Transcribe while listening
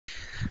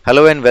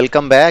Hello and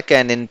welcome back,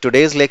 and in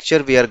today's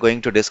lecture we are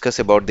going to discuss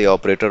about the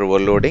operator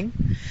overloading.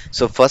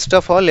 So first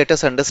of all, let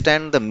us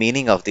understand the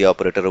meaning of the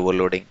operator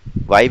overloading.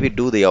 Why we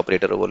do the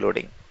operator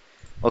overloading.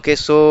 Okay,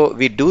 so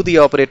we do the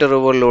operator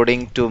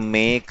overloading to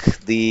make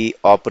the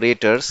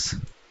operators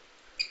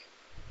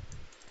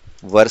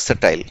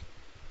versatile.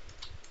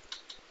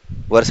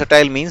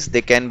 Versatile means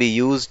they can be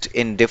used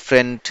in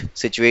different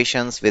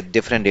situations with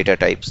different data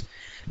types.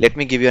 Let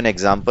me give you an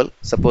example.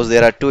 Suppose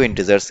there are two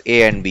integers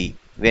a and b.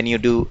 When you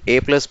do a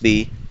plus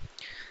b,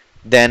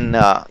 then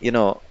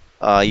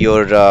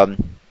your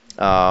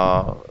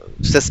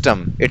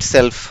system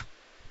itself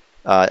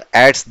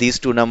adds these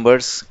two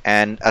numbers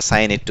and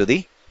assign it to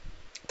the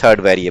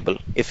third variable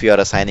if you are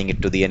assigning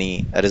it to the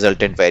any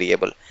resultant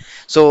variable.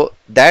 So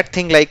that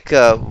thing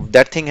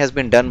that thing has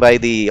been done by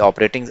the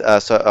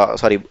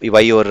sorry, by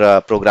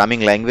your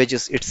programming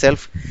languages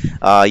itself.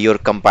 Your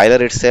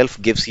compiler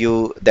itself gives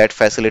you that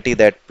facility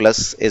that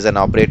plus is an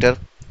operator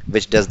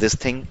which does this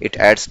thing. It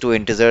adds two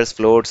integers,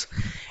 floats,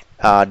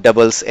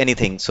 doubles,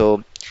 anything.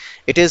 So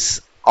it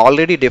is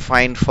already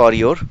defined for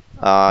your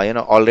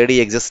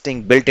already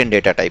existing built-in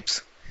data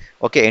types.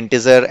 Okay,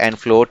 integer,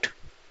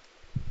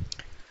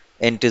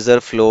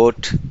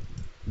 float,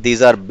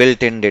 these are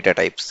built-in data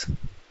types,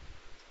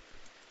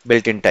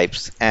 built-in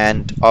types,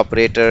 and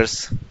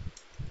operators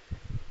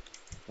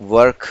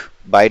work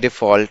by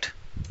default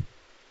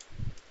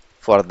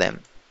for them.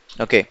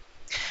 Okay,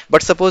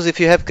 but suppose if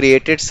you have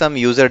created some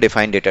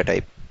user-defined data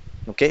type.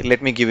 Okay,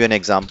 let me give you an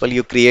example.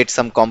 You create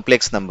some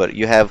complex number.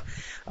 You have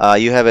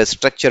a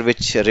structure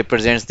which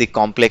represents the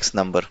complex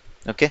number.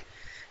 Okay,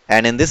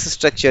 and in this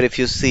structure, if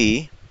you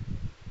see,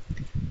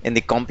 in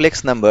the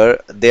complex number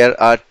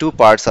there are two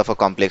parts of a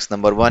complex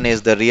number. One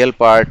is the real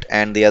part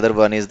and the other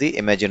one is the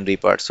imaginary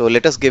part. So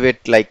let us give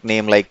it like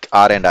name like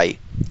r and I.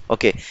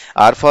 Okay,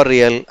 r for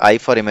real, I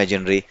for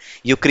imaginary.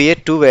 You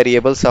create two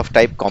variables of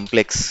type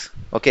complex.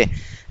 Okay,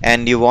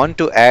 and you want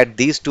to add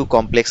these two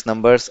complex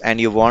numbers, and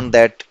you want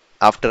that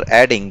after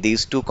adding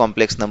these two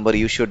complex number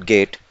you should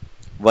get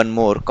one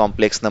more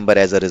complex number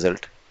as a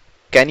result.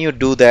 Can you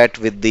do that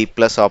with the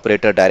plus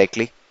operator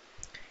directly?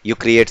 You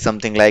create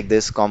something like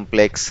this,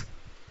 complex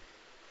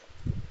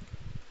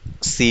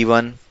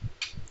C1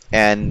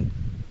 and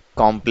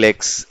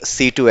complex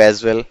C2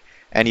 as well,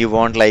 and you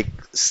want like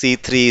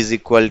C3 is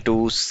equal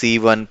to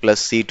C1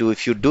 plus C2.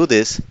 If you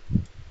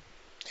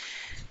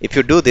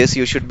do this,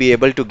 you should be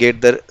able to get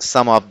the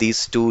sum of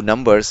these two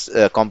numbers,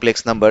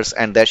 complex numbers,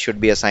 and that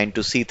should be assigned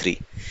to C3,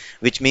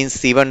 which means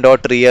C1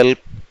 dot real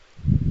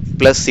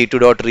plus C2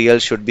 dot real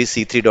should be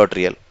C3 dot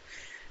real,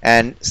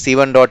 and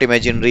C1 dot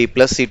imaginary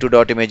plus C2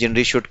 dot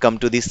imaginary should come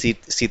to the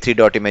C3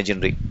 dot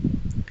imaginary.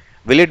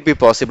 Will it be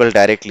possible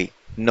directly?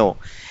 No,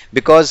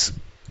 because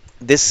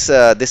these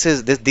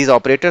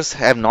operators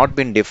have not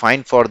been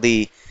defined for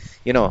the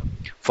you know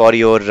for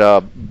your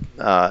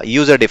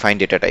user defined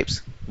data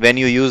types. When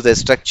you use the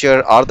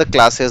structure or the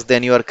classes,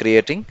 then you are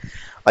creating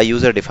a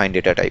user defined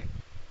data type.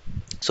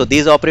 So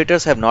these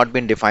operators have not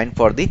been defined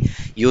for the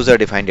user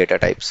defined data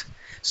types.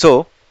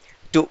 So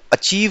to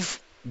achieve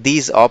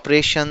these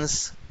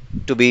operations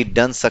to be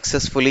done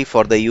successfully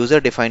for the user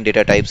defined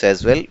data types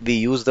as well, we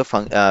use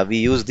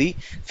the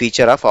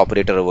feature of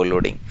operator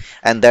overloading,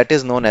 and that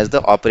is known as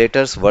the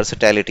operator's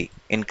versatility,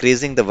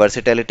 increasing the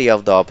versatility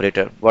of the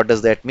operator. What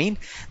does that mean?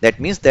 That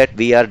means that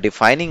we are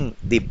defining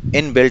the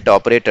inbuilt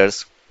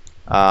operators,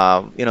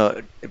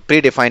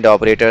 predefined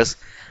operators,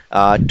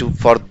 to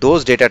for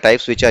those data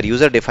types which are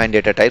user defined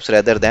data types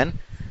rather than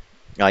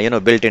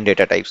built-in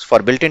data types.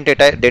 For built-in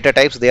data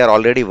types, they are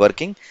already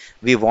working.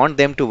 We want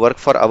them to work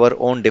for our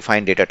own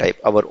defined data type,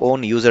 our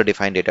own user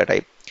defined data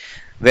type.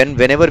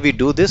 Whenever we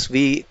do this,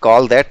 we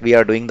call that we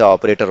are doing the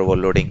operator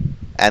overloading,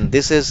 and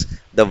this is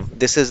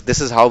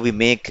how we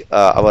make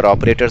our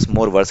operators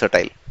more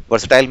versatile.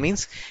 Versatile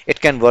means it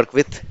can work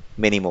with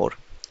many more.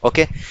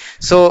 Okay,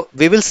 so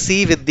we will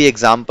see with the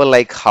example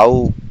like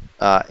how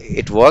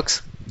it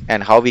works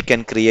and how we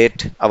can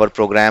create our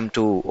program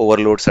to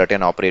overload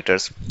certain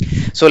operators.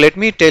 So let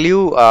me tell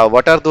you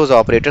what are those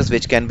operators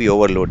which can be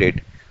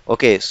overloaded.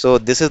 Okay, so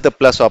this is the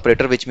plus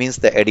operator, which means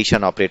the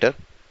addition operator.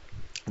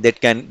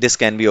 This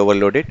can be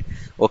overloaded.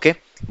 Okay,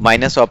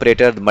 minus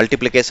operator, the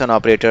multiplication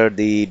operator,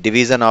 the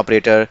division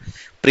operator,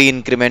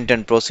 pre-increment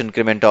and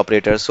post-increment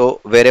operator.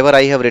 So wherever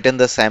I have written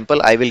the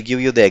sample, I will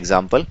give you the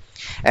example,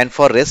 and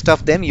for rest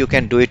of them you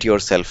can do it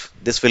yourself.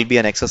 This will be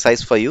an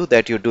exercise for you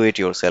that you do it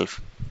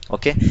yourself.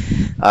 Okay,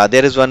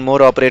 there is one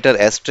more operator,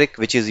 asterisk,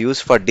 which is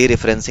used for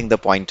dereferencing the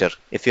pointer.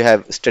 If you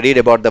have studied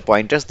about the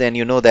pointers, then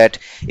you know that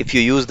if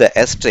you use the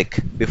asterisk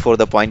before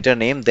the pointer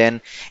name, then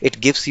it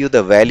gives you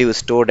the value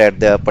stored at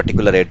the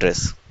particular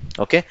address.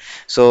 Okay,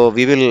 so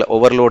we will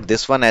overload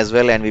this one as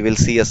well, and we will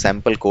see a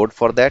sample code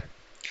for that.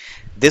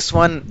 This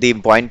one, the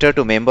pointer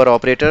to member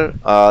operator,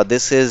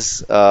 this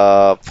is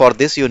for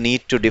this you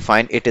need to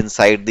define it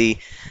inside the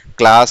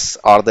class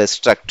or the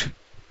struct.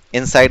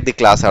 Inside the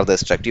class or the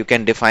struct, you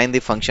can define the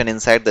function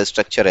inside the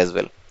structure as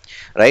well,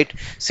 right?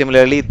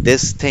 Similarly,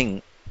 this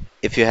thing,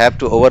 if you have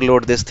to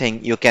overload this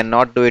thing, you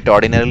cannot do it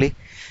ordinarily.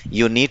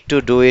 You need to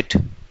do it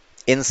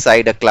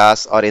inside a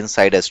class or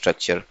inside a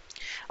structure.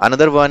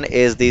 Another one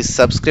is the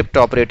subscript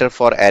operator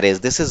for arrays.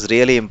 This is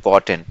really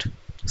important.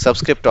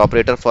 Subscript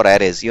operator for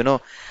arrays.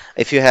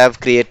 If you have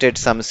created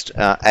some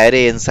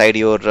array inside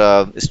your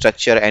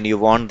structure and you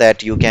want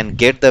that you can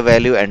get the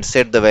value and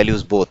set the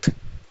values both,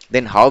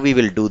 then how we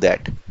will do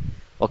that?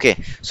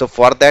 Okay, so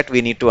for that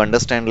we need to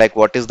understand like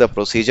what is the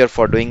procedure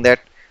for doing that,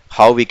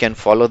 how we can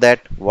follow that,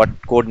 what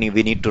code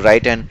we need to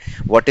write, and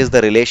what is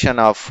the relation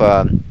of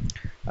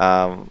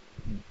um,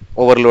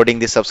 overloading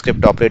the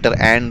subscript operator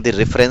and the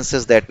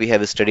references that we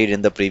have studied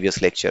in the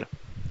previous lecture.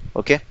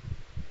 Okay,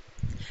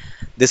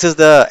 this is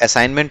the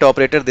assignment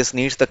operator. This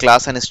needs the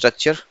class and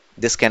structure.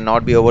 This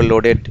cannot be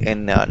overloaded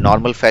in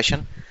normal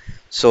fashion.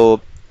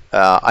 So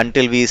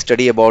until we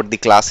study about the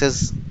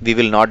classes, we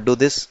will not do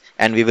this,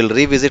 and we will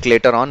revisit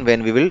later on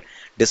when we will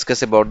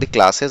discuss about the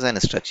classes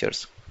and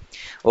structures.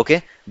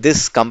 Okay,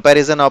 this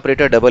comparison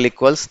operator double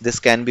equals, this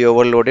can be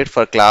overloaded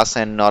for class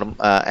and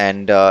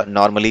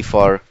normally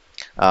for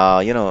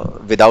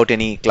without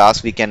any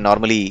class we can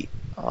normally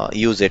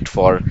use it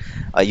for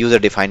user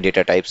defined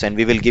data types, and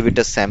we will give it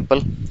a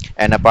sample.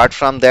 And apart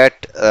from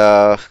that,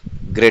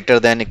 greater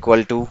than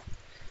equal to,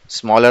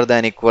 smaller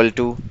than equal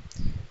to,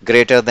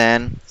 greater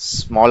than,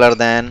 smaller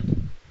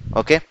than,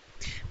 okay,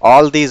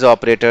 all these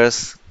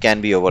operators can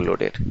be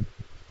overloaded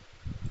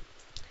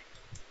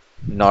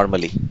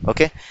normally.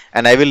 Okay,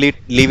 and I will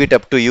leave it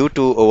up to you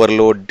to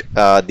overload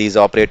these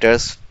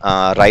operators.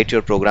 Write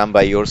your program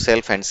by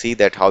yourself and see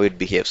that how it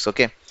behaves.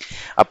 Okay,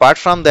 apart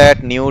from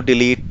that, new,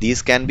 delete,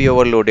 these can be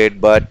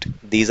overloaded, but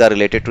these are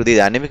related to the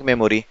dynamic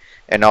memory,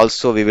 and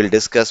also we will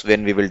discuss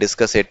when we will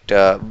discuss it,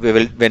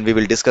 when we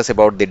will discuss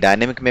about the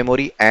dynamic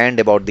memory and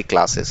about the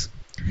classes.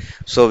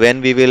 So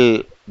when we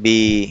will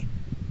be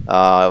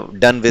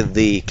done with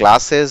the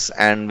classes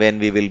and when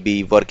we will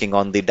be working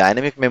on the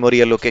dynamic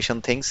memory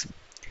allocation things,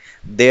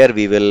 there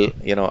we will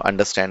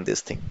understand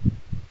this thing.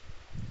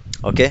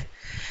 Okay,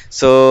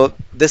 so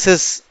this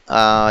is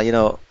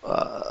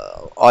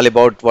all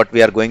about what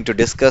we are going to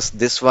discuss.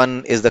 This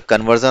one is the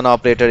conversion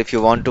operator. If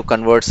you want to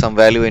convert some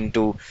value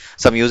into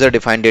some user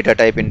defined data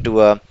type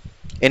into a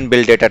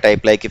inbuilt data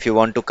type, like if you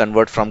want to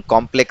convert from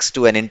complex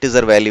to an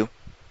integer value,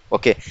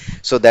 okay,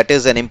 so that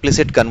is an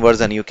implicit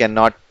conversion. You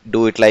cannot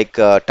do it like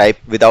type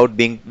without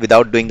doing the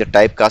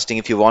typecasting.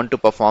 If you want to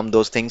perform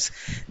those things,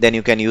 then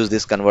you can use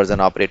these conversion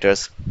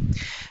operators.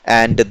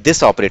 And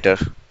this operator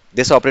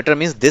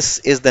means this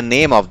is the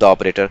name of the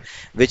operator,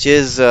 which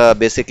is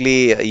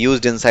basically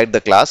used inside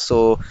the class.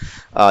 So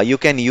you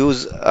can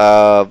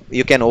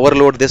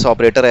overload this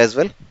operator as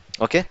well.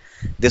 Okay,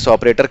 this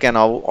operator can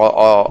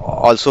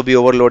also be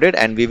overloaded,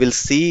 and we will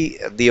see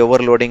the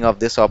overloading of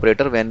this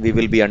operator when we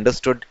will be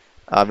understood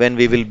when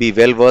we will be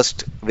well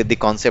versed with the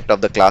concept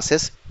of the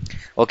classes.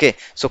 Okay,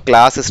 so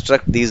class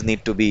struct, these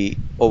need to be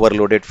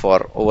overloaded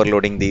for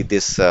overloading the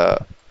this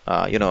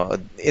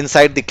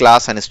inside the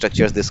class and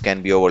structures. This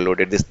can be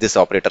overloaded, this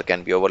operator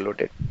can be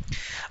overloaded.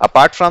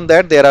 Apart from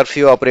that, there are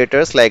few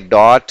operators like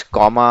dot,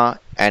 comma,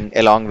 and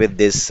along with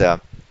this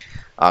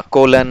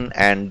colon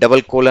and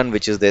double colon,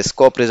 which is the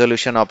scope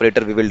resolution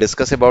operator. We will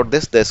discuss about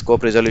this, the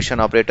scope resolution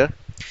operator.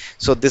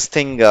 So this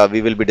thing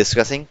we will be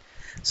discussing.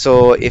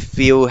 So if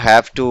you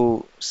have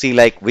to see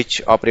like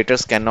which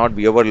operators cannot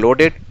be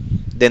overloaded,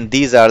 then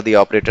these are the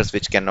operators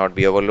which cannot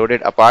be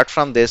overloaded. Apart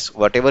from this,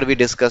 whatever we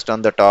discussed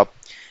on the top,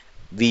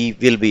 we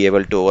will be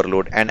able to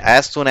overload. And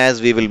as soon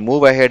as we will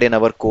move ahead in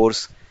our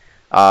course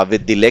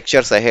with the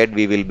lectures ahead,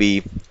 we will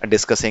be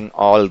discussing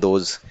all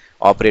those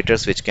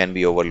operators which can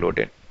be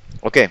overloaded.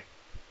 Okay,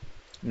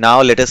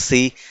 now let us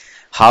see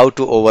how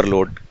to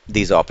overload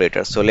these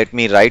operators. So let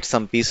me write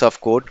some piece of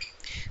code.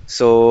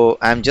 So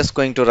I'm just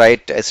going to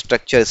write a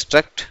structure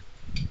struct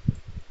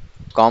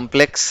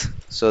complex.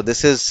 So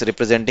this is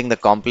representing the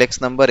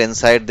complex number.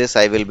 Inside this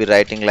I will be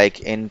writing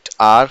like int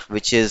r,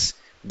 which is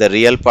the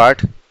real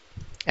part,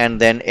 and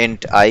then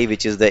int I,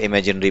 which is the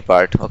imaginary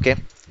part. Okay,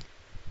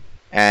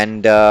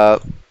 and I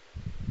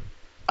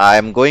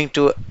am going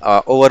to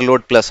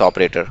overload plus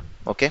operator.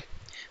 Okay,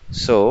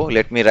 so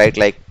let me write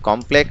like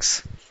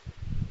complex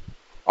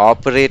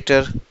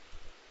operator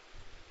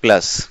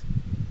plus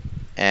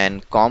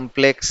and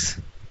complex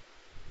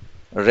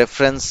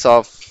reference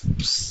of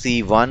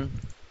C1,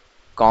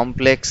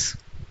 complex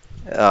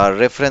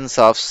reference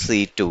of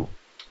C2.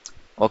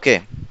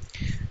 Okay,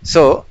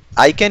 so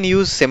I can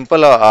use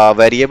simple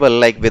variable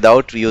like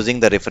without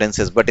using the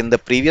references, but in the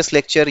previous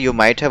lecture you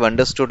might have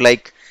understood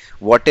like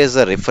what is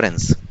a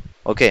reference.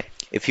 Okay,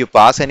 if you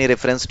pass any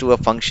reference to a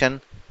function,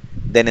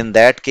 then in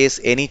that case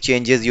any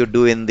changes you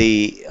do in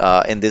the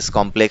in this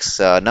complex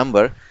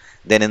number,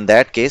 then in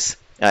that case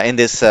in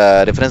this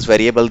reference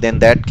variable, then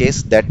that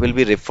case that will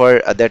be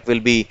that will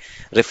be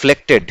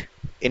reflected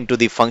into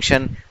the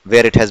function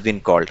where it has been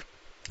called.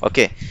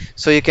 Okay,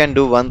 so you can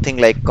do one thing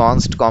like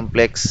const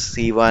complex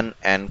c1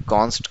 and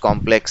const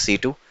complex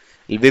c2.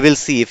 We will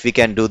see if we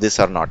can do this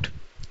or not.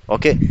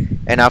 Okay,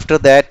 and after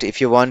that, if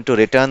you want to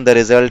return the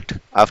result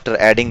after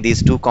adding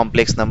these two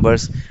complex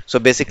numbers, so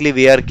basically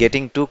we are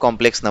getting two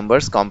complex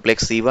numbers,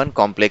 complex c1,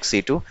 complex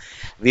c2.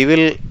 We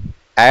will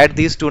add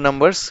these two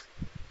numbers,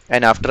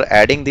 and after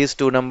adding these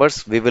two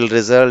numbers we will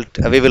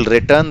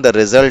return the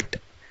result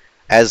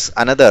as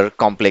another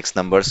complex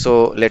number. So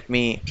let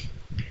me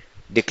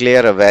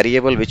declare a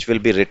variable which will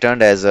be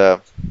returned as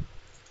a,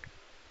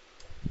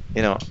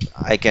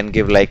 I can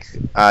give like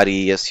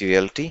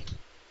result.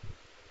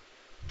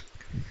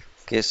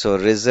 Okay, so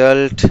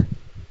result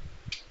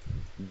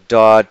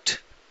dot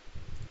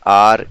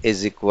r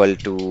is equal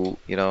to,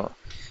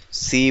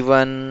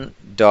 c1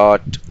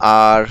 dot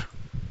r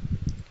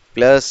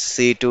plus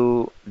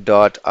c2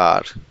 dot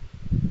r.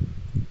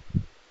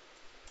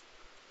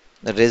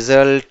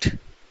 Result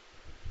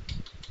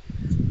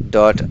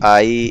dot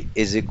I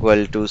is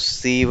equal to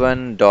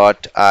c1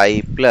 dot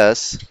I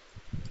plus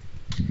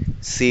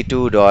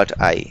c2 dot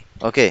I.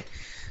 Okay,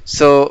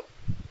 so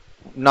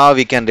now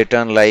we can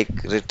return like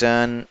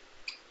return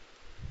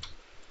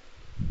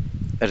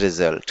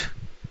result.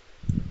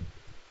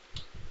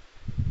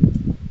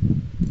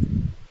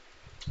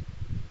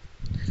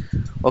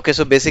 Okay,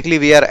 so basically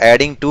we are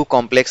adding two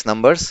complex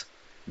numbers.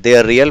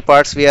 Their real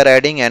parts we are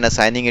adding and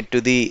assigning it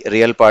to the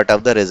real part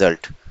of the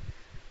result.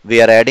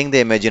 We are adding the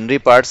imaginary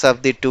parts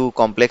of the two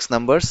complex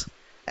numbers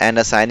and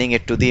assigning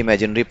it to the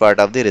imaginary part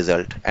of the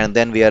result, and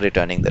then we are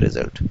returning the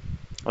result.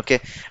 Okay,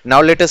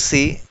 now let us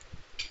see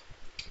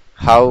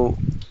how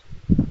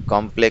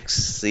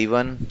complex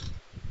C1,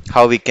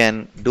 how we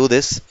can do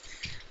this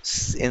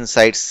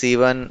inside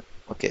C1.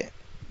 Okay,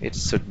 it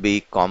should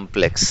be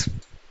complex.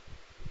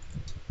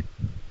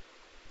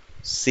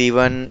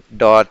 C1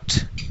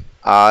 dot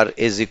R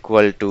is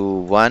equal to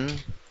 1,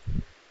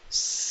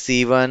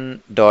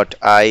 C1 dot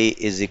I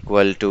is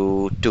equal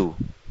to 2.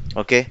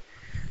 Okay,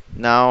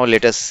 now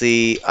let us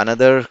see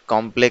another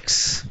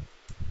complex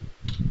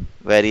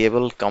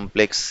variable,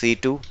 complex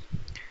C2.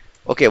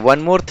 Okay,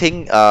 one more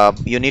thing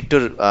you need to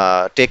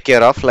take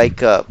care of,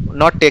 like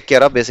not take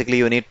care of, basically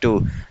you need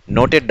to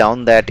note it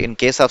down that in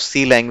case of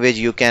C language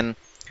you can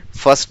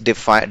first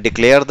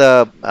declare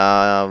the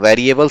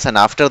variables, and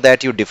after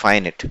that you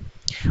define it.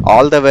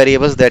 All the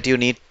variables that you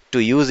need to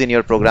use in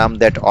your program,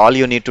 that all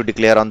you need to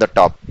declare on the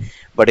top.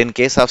 But in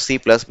case of C++,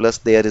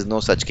 there is no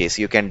such case.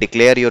 You can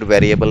declare your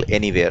variable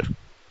anywhere.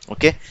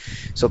 Okay,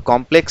 so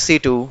complex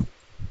C2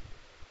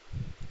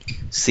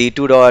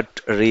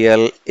 dot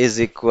real is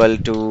equal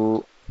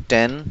to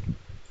 10,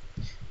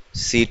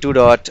 C2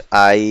 dot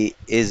I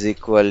is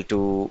equal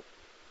to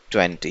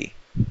 20.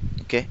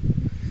 Okay,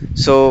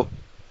 so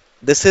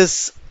this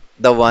is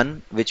the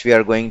one which we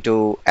are going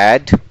to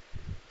add,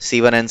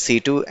 C1 and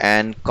C2,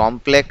 and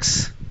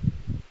complex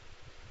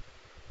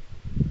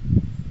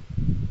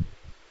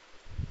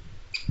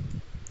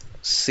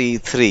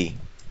C3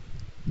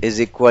 is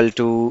equal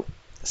to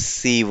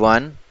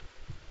C1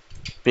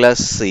 plus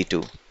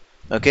C2.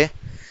 Okay,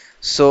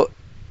 so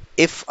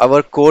if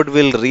our code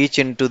will reach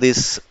into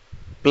this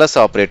plus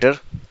operator,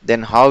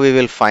 then how we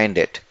will find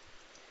it?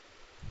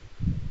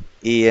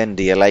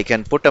 ENDL. I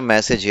can put a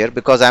message here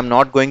because I'm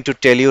not going to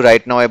tell you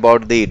right now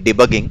about the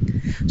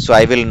debugging. So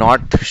I will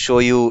not show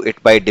you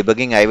it by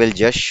debugging. I will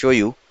just show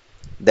you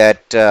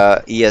that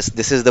yes,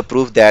 this is the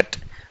proof that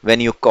when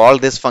you call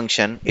this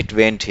function, it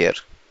went here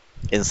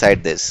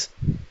inside this.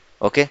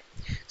 Okay,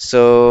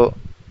 so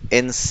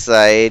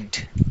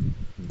inside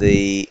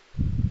the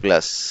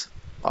plus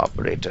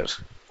operator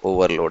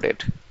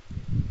overloaded.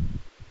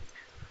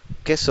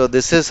 Okay, so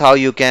this is how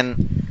you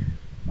can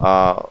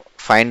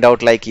find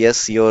out like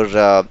yes,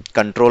 your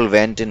control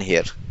went in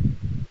here.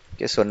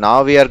 Okay, so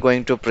now we are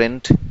going to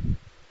print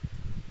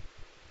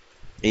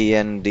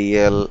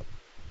endl,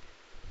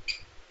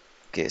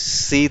 okay,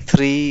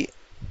 c3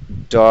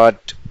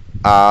 dot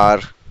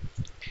r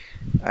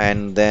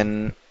and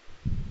then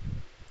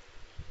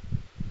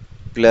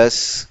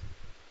plus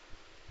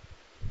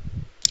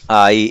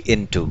I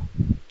into,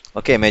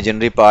 okay,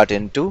 imaginary part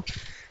into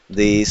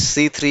the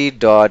c3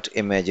 dot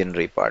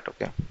imaginary part.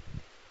 Okay,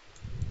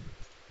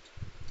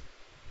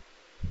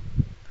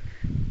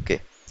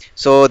 okay,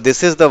 so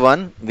this is the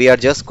one we are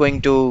just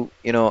going to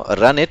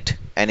run it,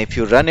 and if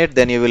you run it,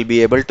 then you will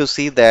be able to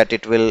see that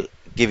it will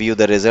give you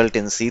the result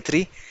in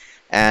c3,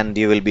 and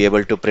you will be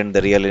able to print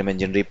the real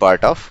imaginary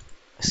part of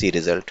C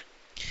result.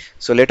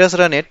 So let us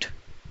run it.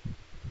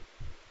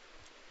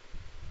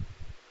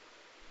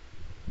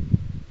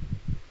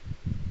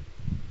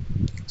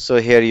 So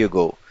here you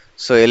go.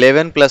 So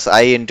 11 plus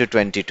I into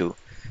 22,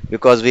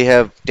 because we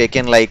have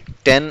taken like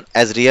 10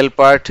 as real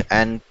part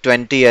and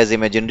 20 as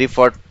imaginary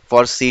for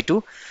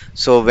C2.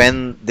 So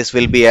when this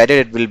will be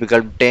added, it will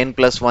become 10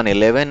 plus 1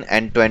 11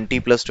 and 20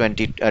 plus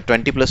 20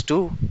 plus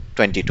 2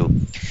 22.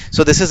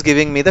 So this is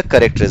giving me the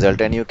correct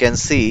result, and you can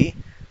see,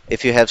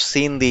 if you have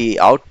seen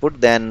the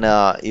output, then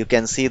you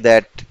can see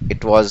that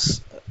it was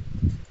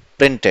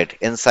printed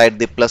inside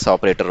the plus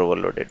operator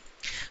overloaded.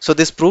 So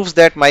this proves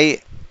that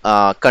my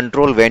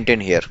control went in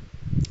here.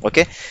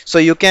 Okay, so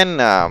you can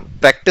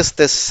practice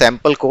this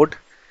sample code,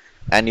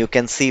 and you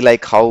can see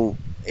like how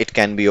it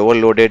can be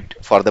overloaded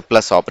for the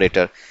plus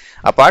operator.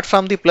 Apart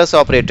from the plus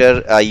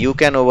operator, you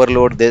can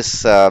overload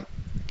this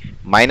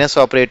minus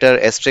operator,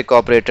 asterisk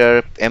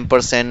operator,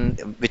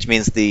 ampersand, which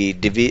means the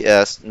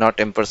not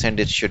ampersand,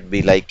 it should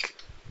be like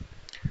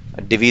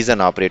a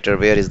division operator.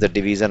 Where is the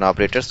division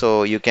operator?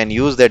 So you can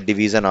use that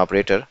division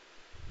operator.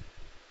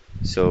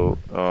 So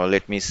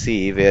let me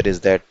see, where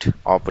is that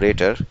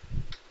operator?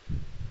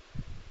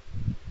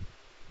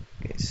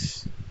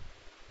 Yes.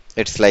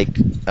 It's like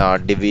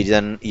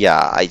division.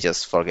 Yeah, I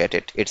just forget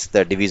it. It's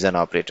the division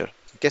operator.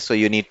 Okay, so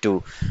you need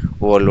to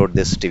overload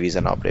this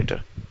division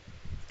operator.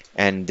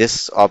 And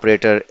this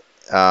operator,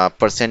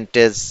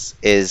 percentage,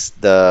 is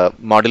the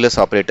modulus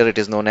operator, it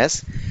is known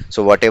as.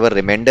 So whatever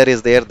remainder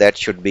is there, that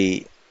should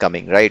be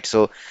coming, right?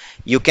 So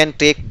you can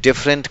take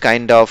different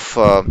kind of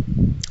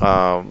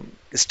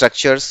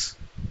structures,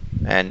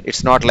 and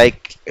it's not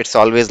like it's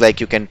always like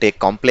you can take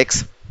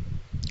complex.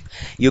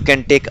 You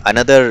can take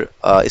another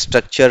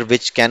structure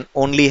which can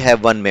only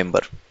have one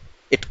member.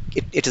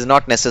 It is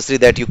not necessary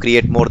that you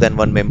create more than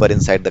one member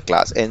inside the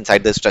class,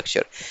 inside the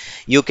structure.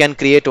 You can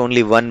create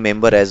only one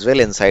member as well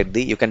inside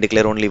the, you can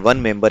declare only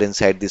one member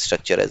inside the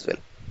structure as well.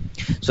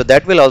 So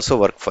that will also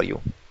work for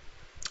you.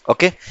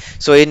 Okay,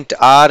 so int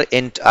r,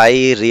 int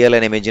I, real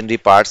and imaginary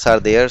parts are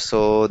there.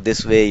 So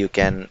this way you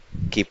can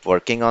keep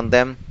working on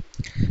them,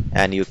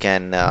 and you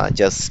can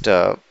just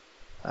do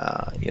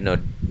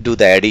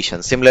the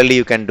addition. Similarly,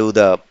 you can do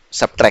the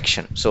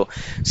subtraction. So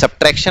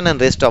subtraction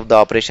and rest of the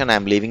operation,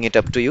 I'm leaving it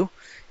up to you.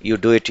 You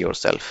do it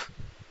yourself.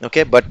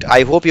 Okay, but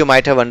I hope you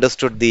might have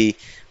understood the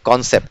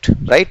concept,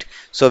 right?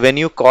 So when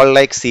you call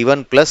like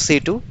C1 plus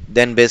C2,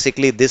 then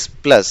basically this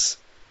plus,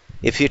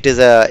 if it is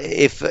a,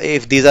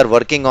 if these are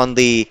working on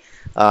the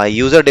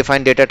user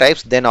defined data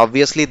types, then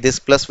obviously this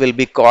plus will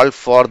be called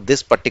for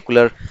this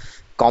particular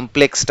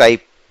complex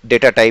type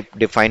data type,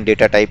 defined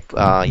data type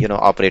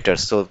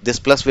operators. So this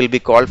plus will be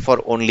called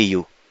for only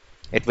you.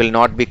 It will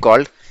not be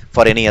called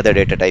for any other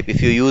data type.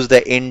 If you use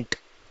the int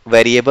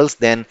variables,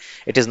 then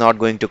it is not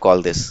going to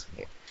call this.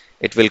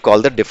 It will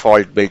call the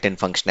default built-in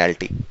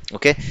functionality.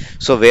 Okay,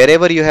 so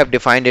wherever you have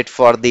defined it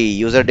for the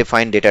user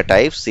defined data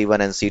types C1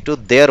 and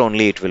C2, there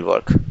only it will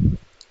work.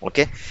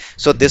 Okay,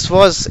 so this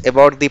was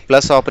about the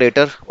plus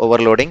operator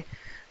overloading.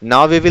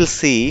 Now we will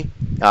see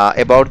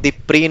about the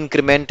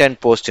pre-increment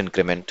and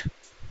post-increment.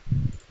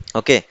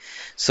 Okay,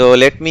 so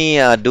let me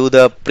do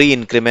the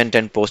pre-increment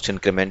and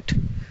post-increment.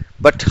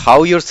 But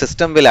how your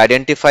system will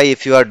identify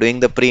if you are doing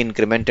the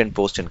pre-increment and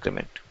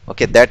post-increment?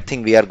 Okay, that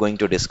thing we are going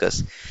to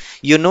discuss.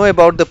 You know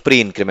about the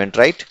pre-increment,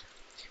 right?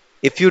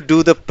 If you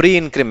do the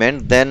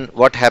pre-increment, then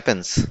what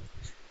happens?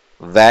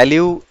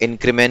 Value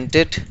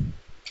incremented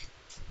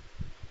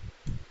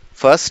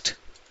first,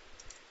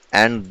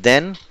 and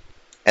then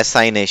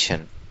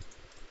assignation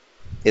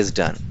is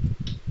done.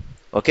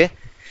 Okay,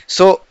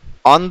 so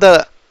on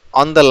the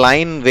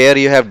line where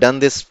you have done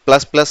this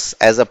plus plus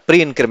as a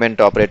pre-increment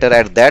operator,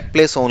 at that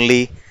place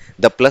only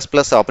the plus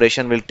plus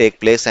operation will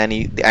take place,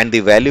 and and the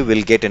value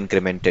will get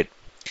incremented.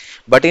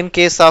 But in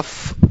case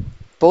of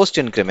post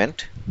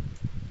increment,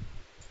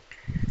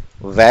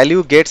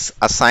 value gets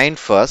assigned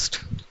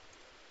first,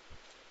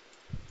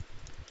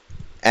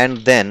 and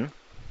then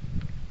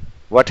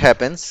what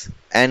happens,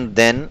 and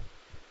then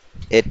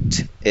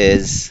it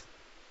is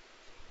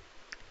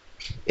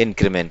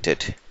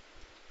incremented.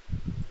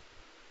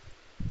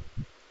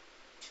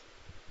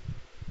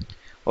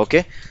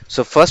 Okay,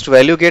 so first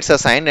value gets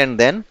assigned and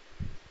then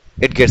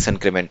it gets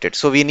incremented.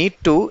 So we need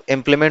to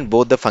implement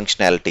both the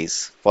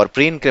functionalities for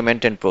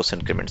pre-increment and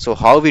post-increment. So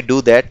how we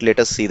do that, let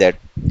us see that.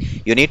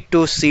 You need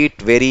to see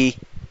it very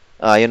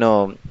in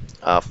a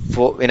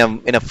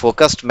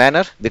focused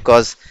manner,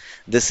 because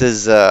this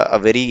is a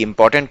very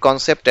important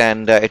concept,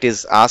 and it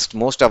is asked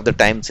most of the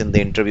times in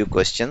the interview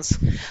questions.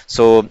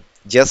 So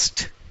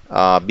just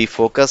be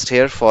focused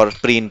here for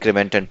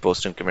pre-increment and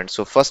post-increment.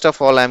 So first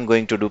of all, I'm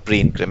going to do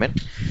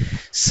pre-increment.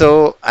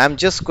 So I'm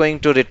just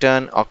going to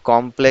return a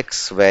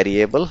complex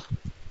variable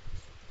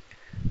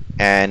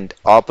and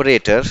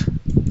operator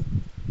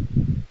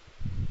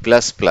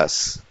plus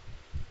plus,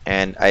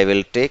 and I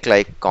will take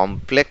like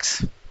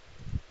complex,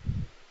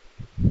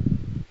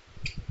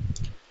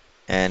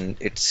 and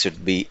it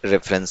should be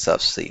reference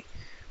of C.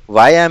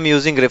 Why I'm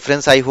using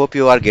reference, I hope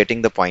you are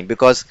getting the point,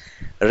 because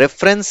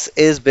reference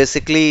is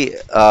basically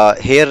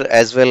here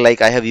as well,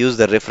 like I have used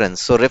the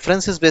reference. So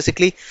reference is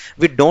basically,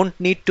 we don't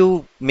need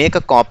to make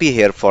a copy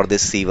here for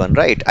this C1,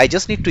 right? I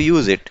just need to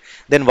use it.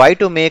 Then why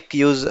to make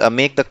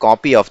the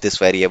copy of this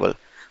variable?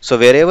 So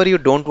wherever you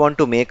don't want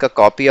to make a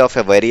copy of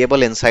a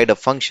variable inside a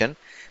function,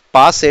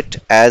 pass it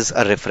as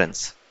a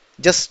reference.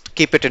 Just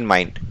keep it in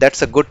mind.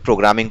 That's a good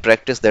programming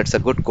practice. That's a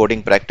good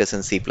coding practice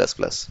in C++.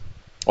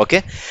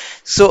 Okay,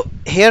 so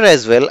here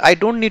as well, I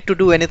don't need to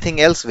do anything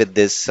else with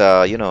this C.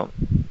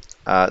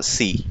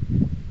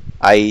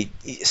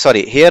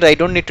 Sorry, here I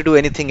don't need to do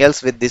anything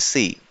else with this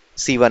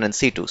C1 and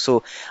C2.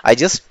 So I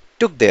just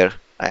took there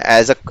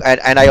as a,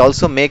 and I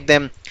also make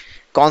them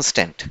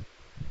constant,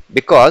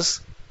 because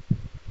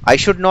I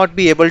should not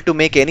be able to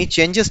make any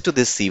changes to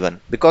this C1,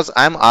 because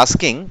I'm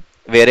asking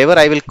Wherever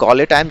I will call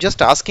it, I'm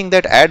just asking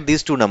that add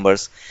these two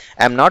numbers.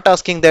 I'm not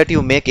asking that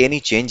you make any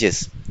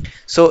changes.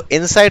 So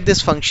inside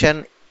this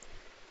function,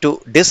 to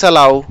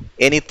disallow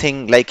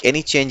anything like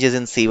any changes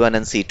in C1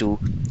 and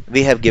C2,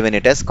 we have given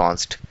it as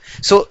const.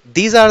 So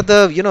these are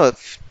the,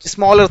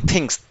 smaller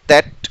things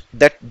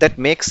that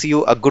makes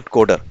you a good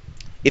coder.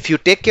 If you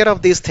take care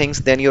of these things,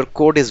 then your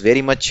code is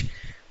very much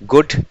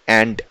good,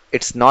 and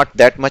it's not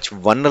that much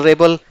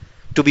vulnerable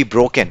to be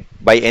broken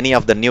by any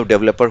of the new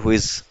developer who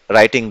is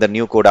writing the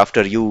new code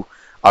after you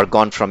are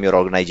gone from your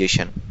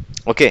organization.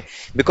 Okay,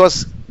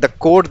 because the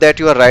code that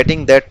you are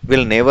writing, that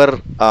will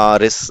never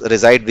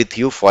reside with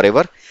you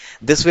forever.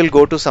 This will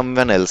go to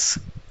someone else.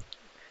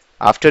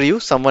 After you,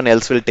 someone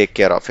else will take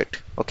care of it.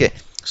 Okay,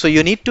 so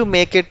you need to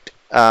make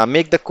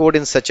the code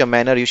in such a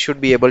manner. You should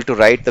be able to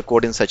write the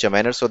code in such a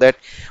manner so that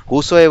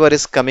whosoever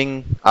is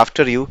coming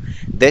after you,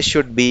 they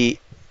should be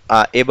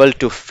able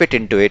to fit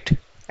into it,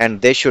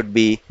 and they should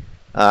be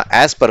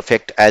as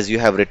perfect as you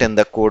have written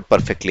the code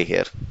perfectly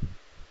here.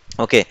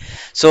 Okay,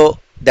 so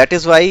that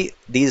is why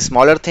these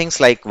smaller things,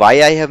 like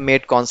why I have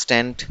made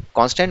constant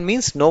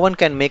means no one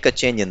can make a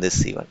change in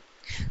this C1.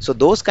 So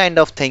those kind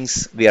of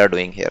things we are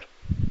doing here.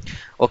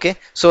 Okay,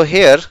 so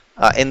here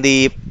in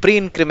the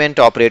pre-increment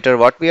operator,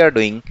 what we are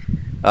doing,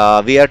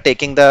 we are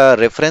taking the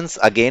reference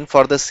again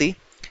for the C,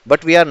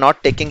 but we are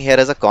not taking here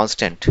as a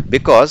constant,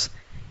 because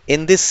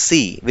in this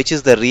C, which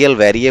is the real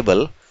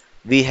variable,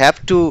 we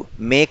have to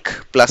make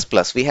plus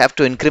plus, we have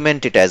to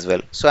increment it as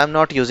well. So I'm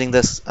not using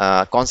this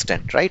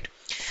constant, right?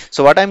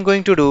 So what I'm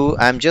going to do,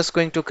 I'm just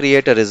going to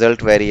create a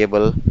result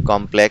variable,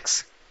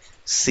 complex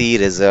C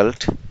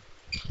result.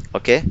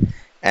 Okay,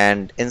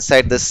 and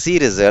inside the C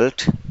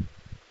result,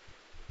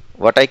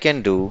 what I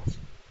can do,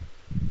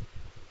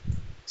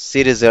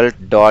 C result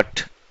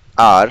dot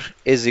r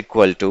is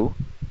equal to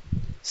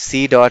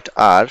C dot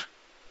r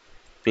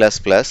plus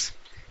plus,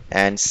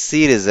 and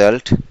C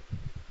result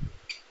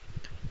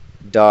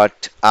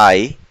dot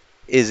I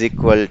is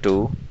equal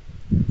to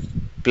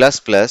plus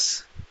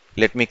plus.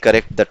 Let me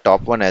correct the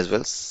top one as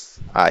well,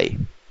 I.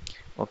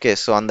 Okay,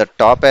 so on the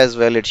top as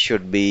well, it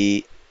should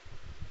be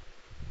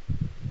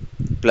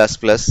plus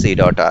plus C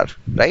dot r,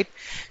 right?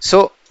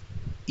 So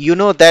you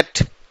know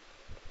that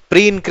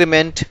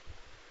pre-increment,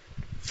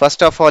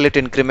 first of all, it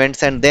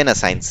increments and then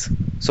assigns.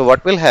 So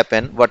what will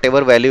happen,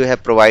 whatever value you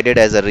have provided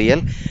as a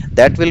real,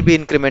 that will be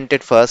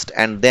incremented first,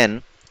 and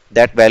then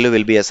that value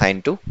will be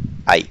assigned to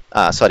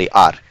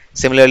r.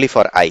 Similarly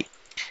for I,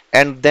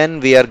 and then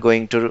we are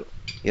going to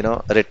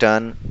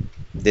return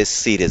this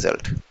C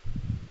result.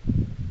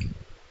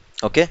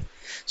 Okay,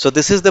 so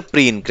this is the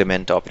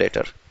pre-increment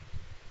operator,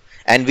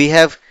 and we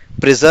have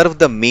preserved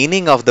the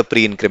meaning of the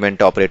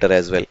pre-increment operator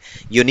as well.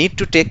 You need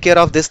to take care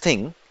of this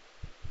thing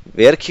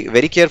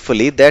very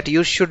carefully, that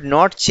you should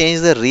not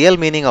change the real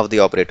meaning of the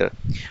operator.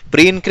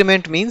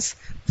 Pre-increment means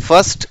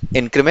first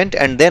increment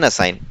and then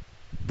assign.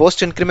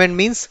 Post increment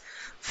means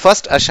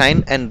first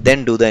assign and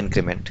then do the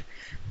increment.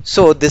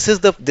 So this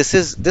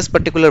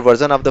particular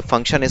version of the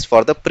function is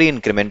for the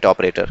pre-increment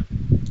operator,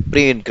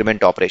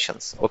 pre-increment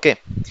operations. Okay,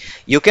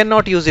 you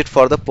cannot use it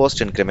for the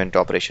post increment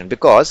operation,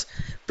 because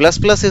plus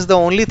plus is the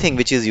only thing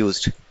which is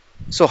used.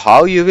 So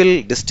how you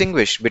will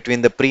distinguish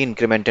between the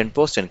pre-increment and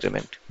post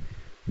increment,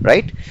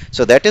 right?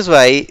 So that is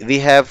why we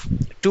have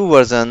two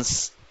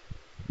versions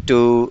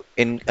to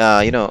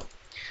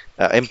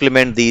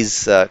implement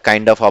these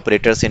kind of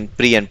operators in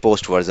pre and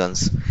post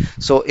versions.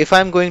 So if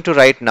I'm going to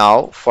write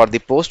now for the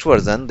post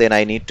version, then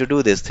I need to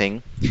do this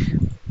thing.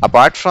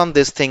 Apart from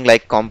this thing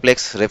like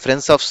complex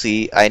reference of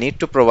C, I need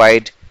to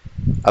provide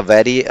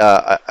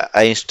a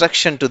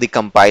instruction to the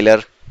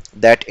compiler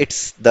that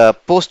it's the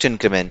post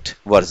increment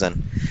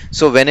version.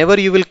 So whenever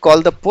you will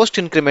call the post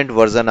increment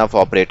version of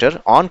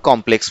operator on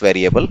complex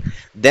variable,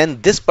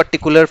 then this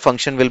particular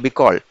function will be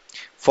called.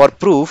 For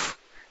proof,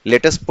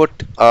 let us put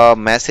a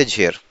message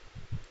here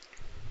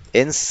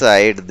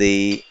inside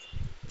the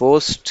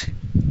post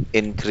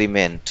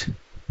increment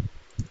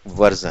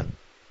version.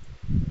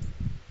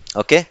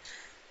 Okay,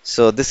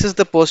 so this is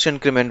the post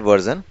increment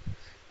version,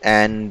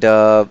 and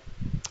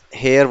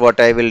here what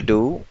I will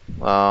do,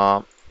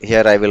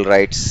 here I will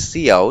write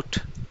cout.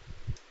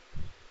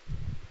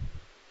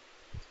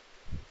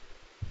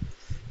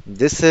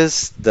 This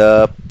is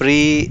the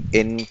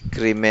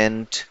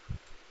pre-increment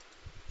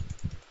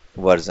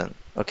version.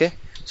 Okay,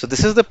 so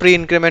this is the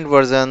pre-increment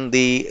version,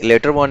 the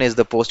later one is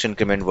the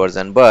post-increment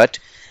version, but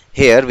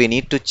here we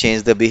need to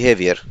change the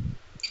behavior.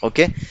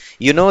 Okay,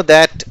 you know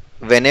that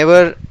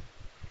whenever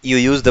you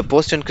use the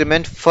post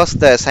increment, first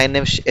the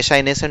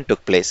assignation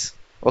took place.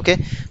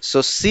 Okay,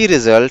 so C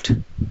result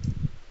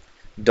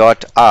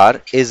dot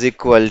r is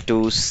equal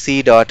to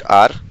C dot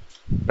r,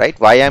 right?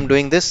 Why I'm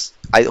doing this,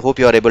 I hope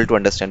you are able to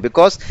understand,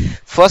 because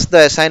first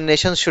the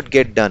assignation should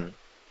get done,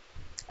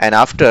 and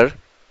after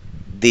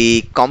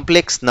the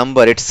complex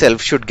number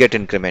itself should get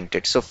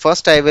incremented. So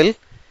first I will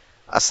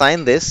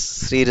assign this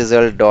C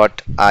result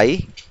dot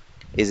I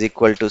is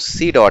equal to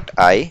C dot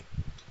I,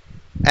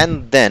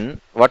 and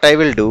then what I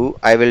will do,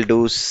 I will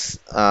do C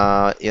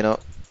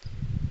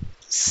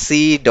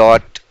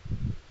dot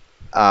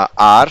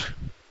r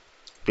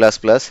plus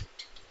plus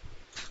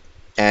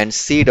and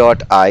c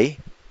dot I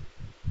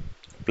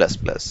plus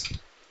plus.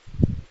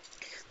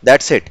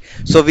 That's it.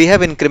 So we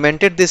have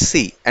incremented this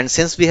c, and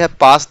since we have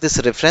passed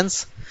this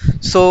reference,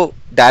 so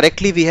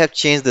directly we have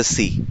changed the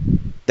c,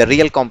 the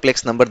real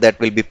complex number that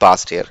will be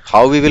passed here.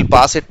 How we will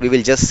pass it, we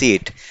will just see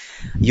it.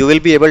 You will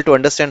be able to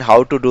understand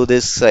how to do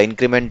this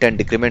increment and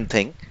decrement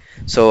thing.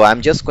 So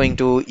I'm just going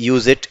to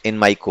use it in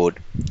my code.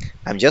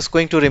 I'm just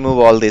going to remove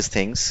all these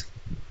things,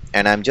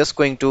 and I'm just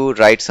going to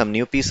write some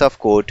new piece of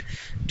code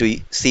to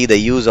see the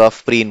use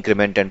of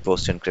pre-increment and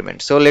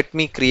post-increment. So let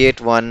me create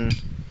one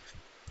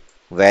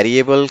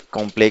variable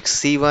complex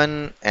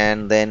c1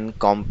 and then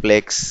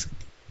complex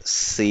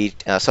c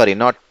sorry,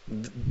 not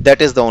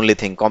that is the only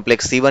thing,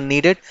 complex c1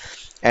 needed.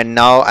 And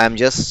now I'm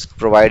just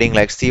providing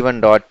like c1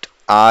 dot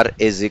r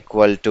is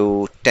equal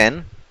to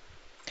 10,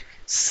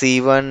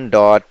 c1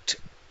 dot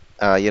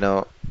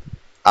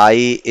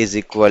I is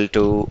equal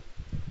to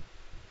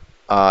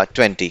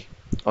 20.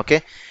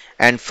 Okay,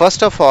 and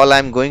first of all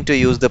I'm going to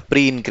use the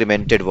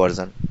pre-incremented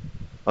version.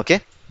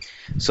 Okay,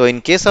 so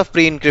in case of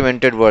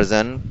pre-incremented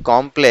version,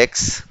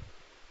 complex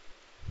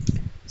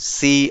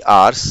c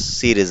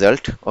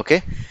result.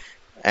 Okay,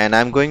 and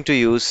I'm going to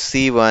use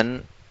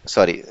c1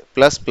 sorry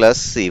plus plus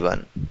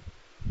c1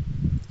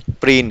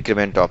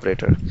 pre-increment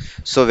operator.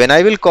 So when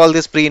I will call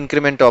this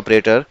pre-increment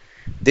operator,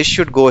 this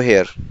should go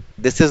here.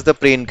 This is the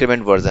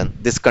pre-increment version.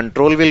 This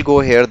control will go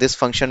here, this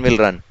function will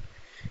run,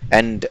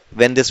 and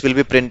when this will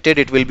be printed,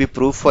 it will be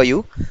proof for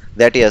you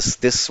that yes,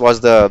 this was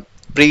the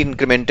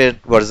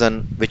pre-incremented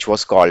version which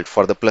was called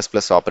for the plus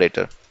plus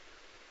operator.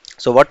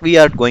 So what we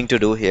are going to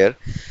do here,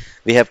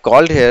 we have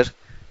called here,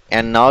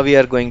 and now we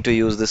are going to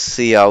use the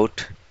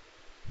cout,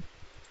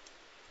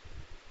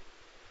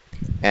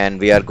 and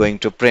we are going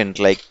to print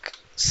like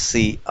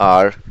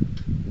cr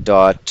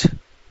dot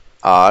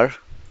r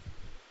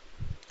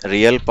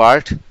real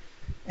part,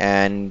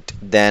 and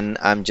then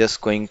I'm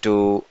just going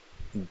to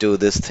do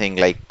this thing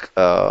like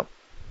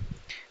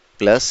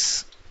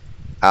plus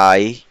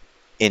I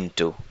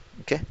into,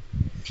 okay,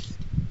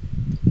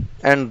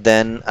 and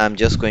then I'm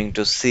just going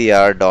to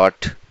cr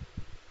dot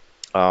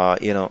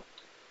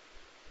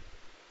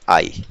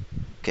I.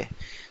 Okay,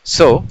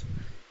 so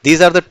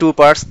these are the two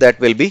parts that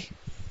will be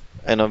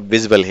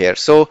visible here.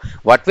 So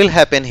what will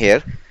happen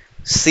here,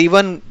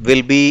 c1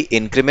 will be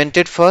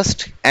incremented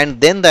first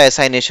and then the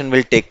assignation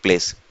will take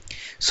place.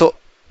 So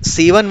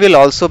c1 will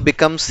also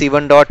become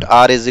c1 dot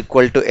r is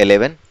equal to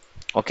 11.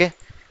 Okay,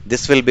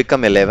 this will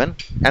become 11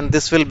 and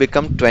this will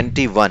become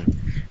 21,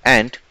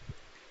 and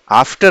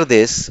after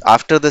this,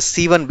 after the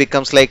c1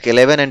 becomes like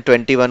 11 and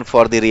 21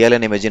 for the real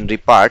and imaginary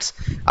parts,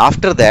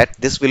 after that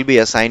this will be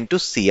assigned to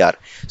cr.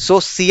 So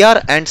cr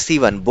and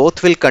c1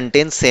 both will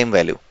contain same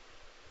value.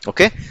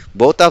 Okay,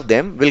 both of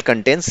them will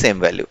contain same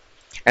value,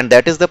 and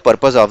that is the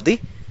purpose of the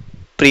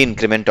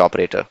pre-increment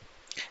operator.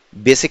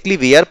 Basically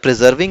we are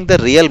preserving the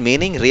real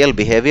meaning, real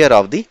behavior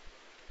of the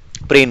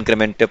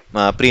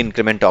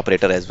pre-increment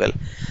operator as well.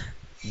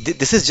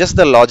 This is just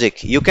the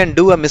logic. You can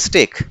do a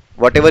mistake.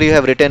 Whatever you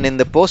have written in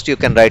the post, you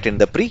can write in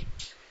the pre.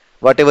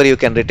 Whatever you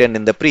can written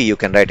in the pre, you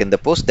can write in the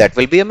post. That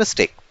will be a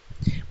mistake.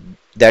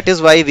 That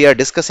is why we are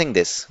discussing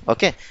this.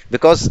 Okay,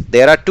 because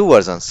there are two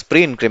versions: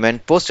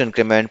 pre-increment,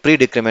 post-increment,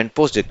 pre-decrement,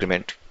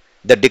 post-decrement.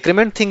 The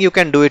decrement thing you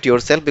can do it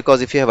yourself,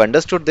 because if you have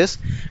understood this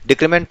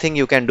decrement thing,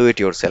 you can do it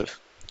yourself.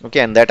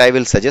 Okay, and that I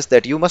will suggest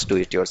that you must do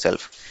it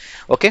yourself.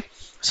 Okay,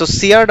 so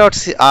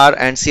cr.r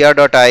and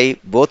cr.I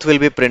both will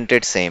be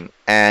printed same,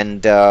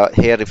 and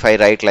here if I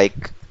write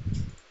like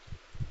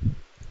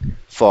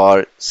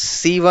for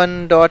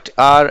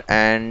c1.r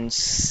and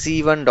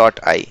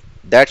c1.I,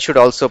 that should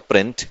also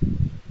print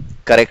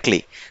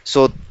correctly.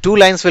 So two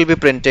lines will be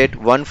printed,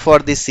 one for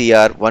the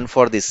cr, one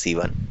for the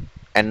c1.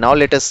 And now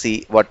let us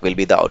see what will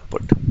be the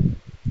output.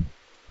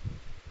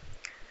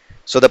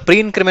 So the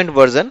pre-increment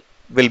version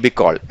will be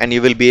called, and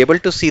you will be able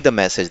to see the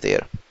message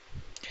there.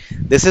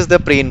 This is the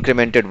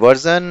pre-incremented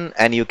version,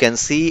 and you can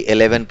see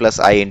 11 plus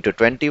I into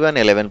 21,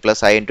 11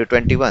 plus I into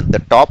 21. The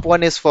top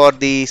one is for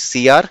the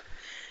CR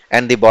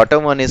and the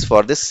bottom one is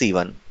for the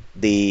C1,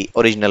 the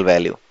original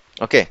value.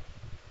 Okay,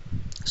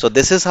 so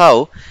this is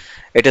how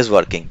it is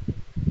working.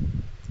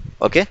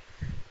 Okay,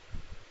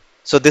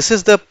 so this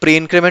is the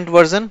pre-increment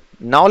version.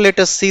 Now let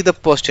us see the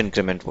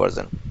post-increment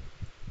version.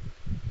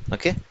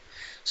 Okay,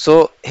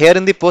 so here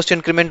in the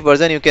post-increment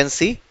version, you can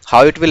see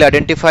how it will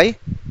identify,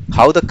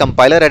 how the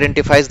compiler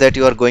identifies that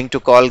you are going to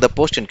call the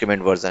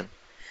post-increment version.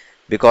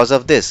 Because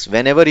of this,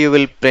 whenever you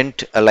will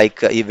print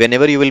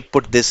whenever you will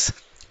put this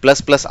plus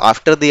plus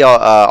after the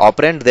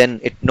operand, then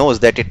it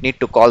knows that it need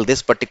to call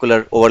this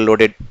particular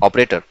overloaded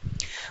operator.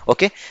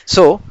 Okay,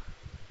 so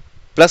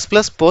plus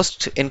plus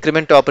post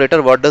increment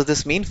operator, what does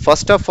this mean?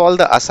 First of all,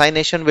 the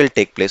assignation will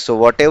take place. So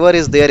whatever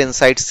is there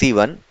inside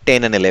C1,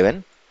 10 and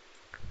 11,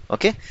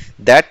 okay,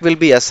 that will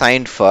be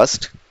assigned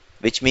first,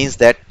 which means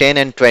that 10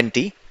 and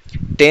 20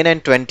 10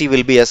 and 20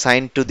 will be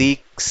assigned to the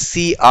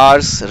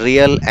CR's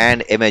real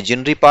and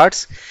imaginary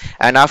parts,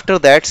 and after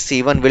that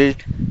C1 will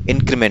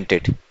increment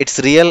it. Its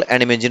real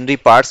and imaginary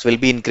parts will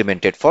be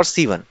incremented for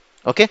C1.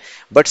 Okay,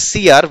 but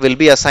CR will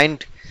be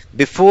assigned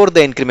before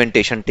the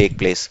incrementation take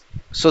place.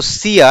 So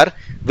CR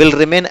will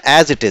remain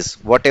as it is.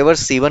 Whatever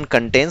C1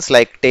 contains,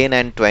 like 10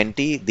 and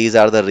 20, these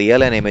are the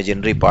real and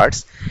imaginary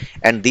parts,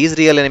 and these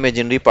real and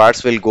imaginary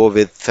parts will go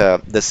with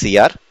the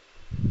CR,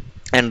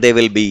 and they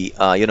will be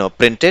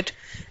printed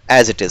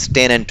as it is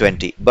 10 and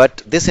 20,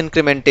 but this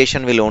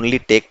incrementation will only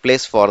take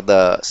place for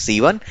the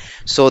C1.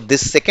 So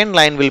this second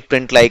line will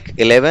print like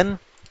 11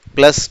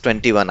 plus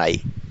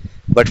 21i,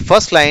 but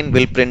first line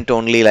will print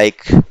only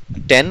like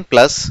 10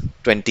 plus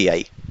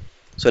 20i.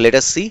 So let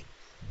us see.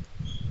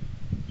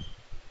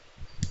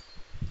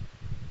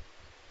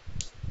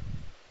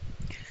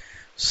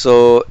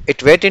 So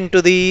it went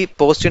into the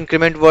post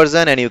increment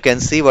version, and you can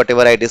see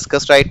whatever I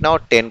discussed right now,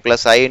 10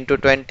 plus I into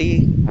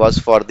 20 was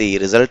for the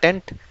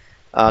resultant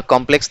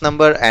complex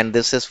number, and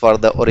this is for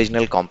the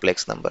original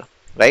complex number,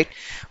 right?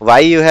 Why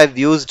you have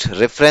used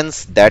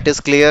reference, that is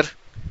clear.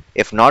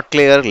 If not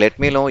clear, let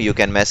me know, you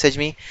can message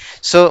me.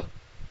 So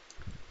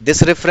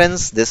this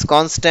reference, this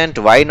constant,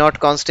 why not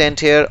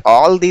constant here,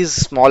 all these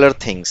smaller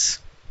things,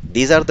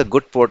 these are the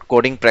good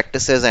coding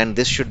practices, and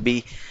this should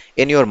be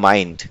in your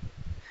mind.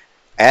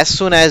 As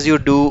soon as you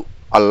do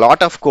a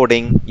lot of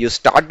coding, you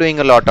start doing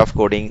a lot of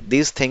coding,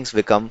 these things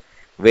become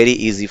very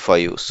easy for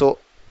you. So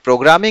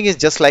programming is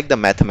just like the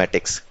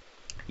mathematics.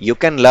 You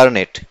can learn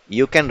it,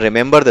 you can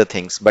remember the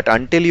things, but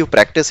until you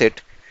practice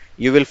it,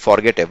 you will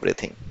forget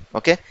everything.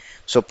 Okay,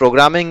 so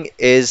programming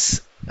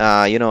is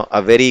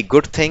a very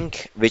good thing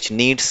which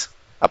needs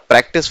a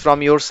practice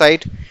from your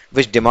side,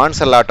 which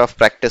demands a lot of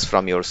practice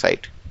from your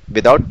side.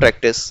 Without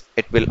practice,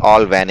 it will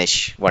all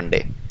vanish one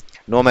day,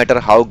 no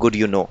matter how good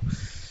you know,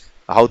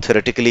 how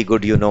theoretically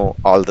good you know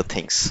all the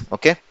things.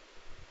 Okay,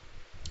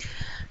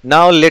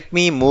 now let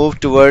me move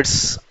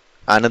towards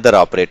another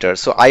operator.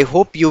 So I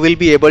hope you will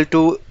be able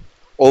to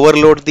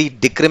overload the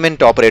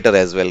decrement operator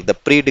as well, the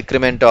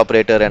pre-decrement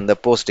operator and the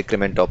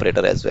post-decrement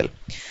operator as well.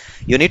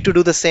 You need to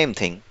do the same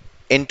thing.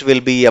 Int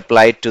will be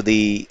applied to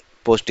the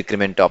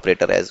post-decrement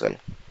operator as well.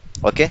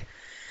 Okay,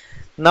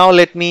 now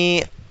let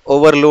me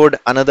overload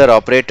another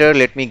operator.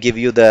 Let me give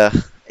you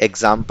the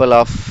example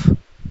of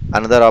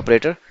another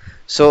operator.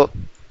 So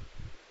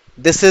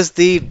this is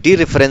the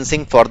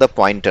dereferencing for the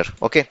pointer.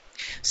 Okay,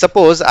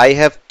 suppose I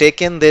have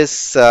taken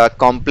this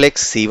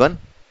complex C1.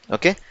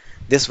 Okay,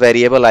 this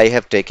variable I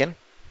have taken,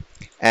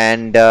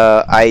 and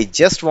I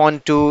just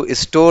want to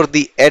store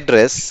the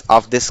address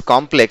of this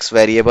complex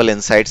variable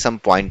inside some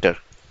pointer,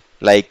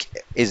 like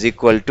is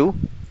equal to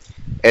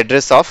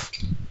address of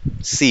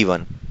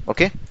C1.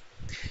 Okay,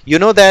 you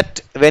know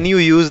that when you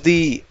use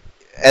the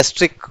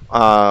asterisk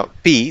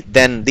p,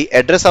 then the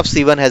address of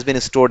C1 has been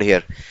stored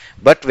here,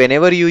 but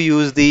whenever you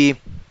use the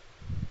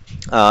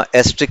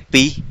asterisk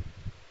p,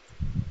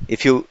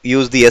 if you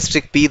use the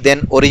asterisk p,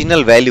 then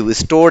original value is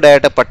stored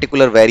at a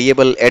particular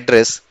variable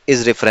address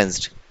is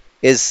referenced,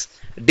 is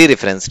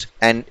dereferenced,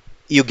 and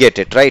you get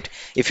it right.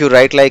 If you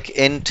write like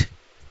int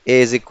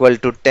a is equal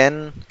to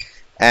 10,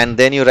 and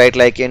then you write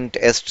like int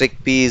asterisk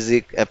p is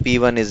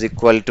p1 is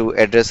equal to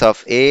address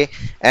of a,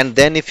 and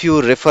then if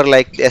you refer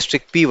like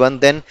asterisk p1,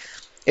 then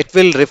it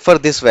will refer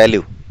this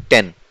value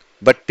 10,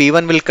 but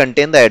p1 will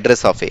contain the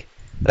address of a,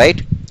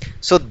 right?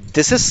 So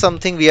this is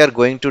something we are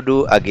going to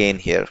do again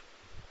here.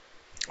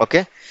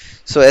 Okay,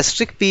 so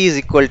asterisk p is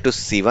equal to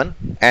c1,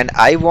 and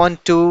I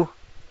want to,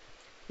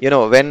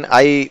 when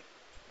I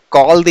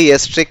call the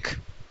asterisk,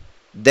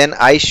 then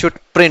I should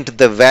print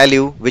the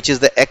value which is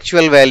the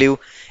actual value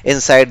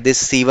inside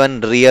this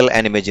c1 real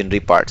and imaginary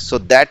part. So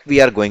that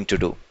we are going to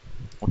do.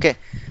 Okay,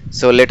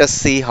 so let us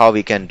see how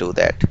we can do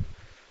that.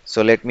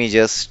 So let me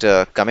just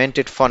comment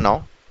it for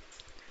now.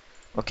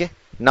 Okay,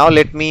 now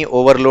let me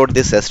overload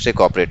this asterisk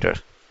operator.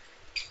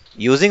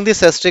 Using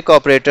this asterisk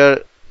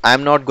operator,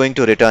 I'm not going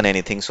to return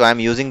anything, so I'm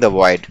using the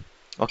void.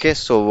 Okay,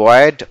 so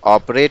void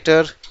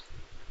operator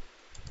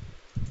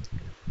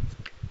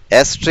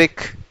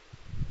asterisk,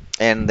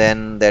 and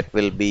then that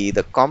will be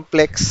the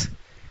complex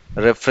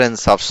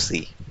reference of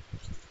C.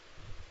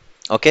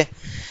 Okay,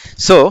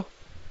 so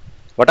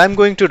what I'm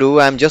going to do,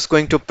 I'm just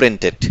going to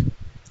print it.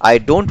 I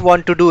don't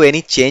want to do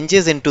any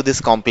changes into this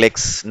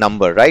complex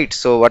number, right?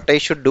 So what I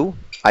should do,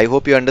 I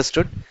hope you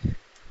understood,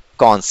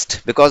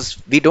 const, because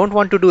we don't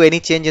want to do any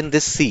change in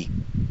this C.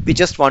 We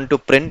just want to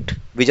print,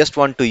 we just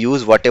want to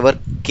use whatever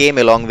came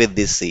along with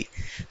this C.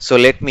 So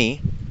let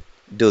me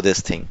do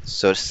this thing.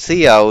 So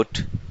C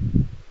out.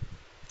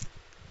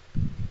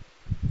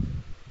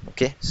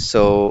 Okay,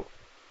 so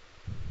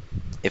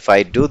if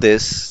I do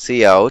this,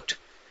 C out,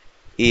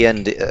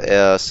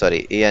 ENDL,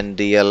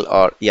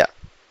 or yeah,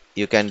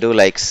 you can do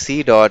like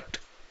C dot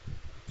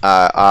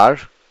R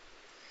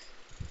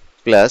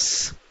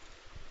plus,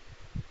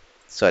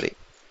 sorry,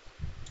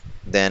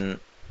 then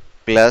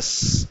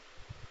plus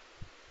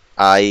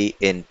I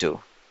into,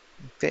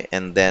 okay,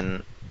 and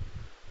then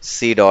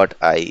C dot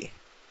I.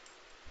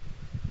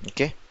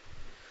 Okay,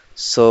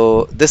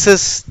 So this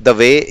is the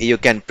way you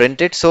can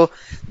print it. So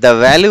the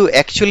value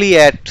actually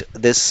at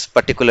this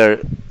particular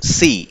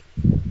C,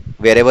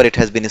 wherever it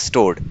has been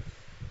stored,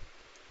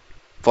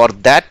 for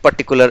that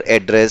particular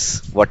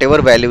address,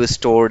 whatever value is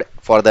stored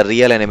for the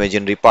real and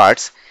imaginary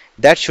parts,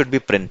 that should be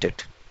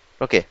printed.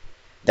 Okay,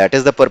 that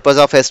is the purpose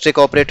of asterisk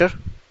operator,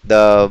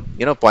 the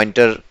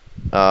pointer,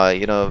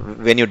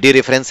 when you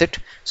dereference it.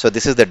 So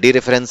this is the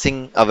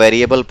dereferencing a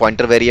variable,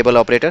 pointer variable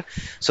operator,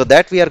 so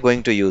that we are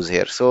going to use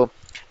here. So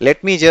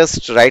let me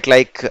just write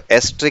like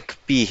asterisk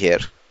p here.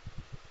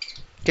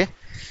 Okay,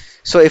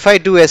 so if I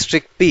do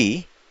asterisk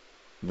p,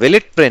 will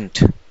it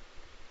print?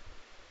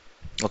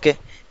 Okay,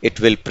 it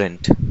will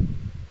print.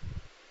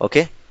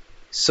 Okay,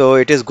 so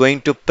it is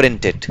going to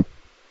print it.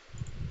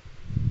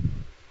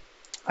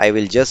 I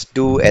will just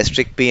do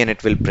asterisk p and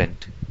it will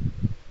print.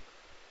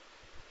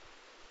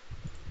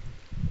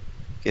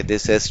 Okay,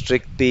 this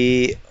asterisk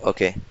p.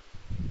 Okay,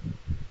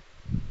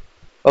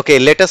 okay,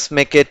 let us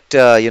make it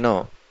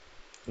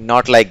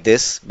not like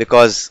this,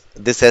 because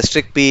this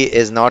asterisk p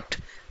is not,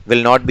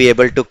 will not be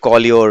able to call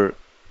your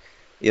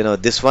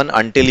this one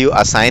until you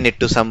assign it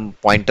to some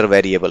pointer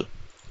variable.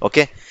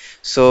 Okay,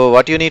 so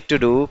what you need to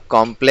do,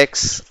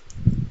 complex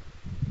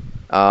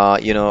uh,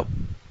 you know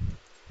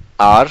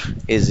r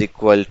is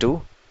equal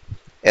to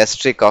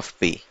asterisk of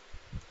p.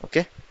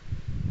 Okay,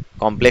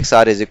 complex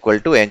r is equal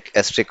to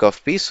asterisk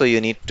of p, so you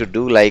need to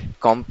do like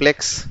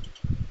complex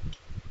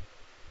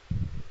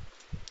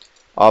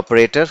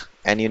operator,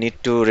 and you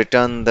need to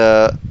return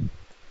the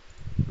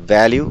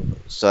value,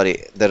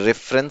 sorry, the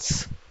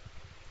reference,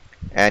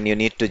 and you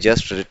need to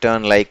just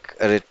return like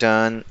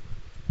return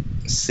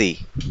C.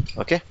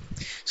 Okay,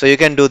 so you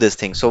can do this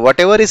thing. So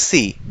whatever is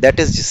C, that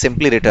is just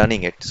simply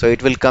returning it, so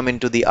it will come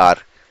into the R.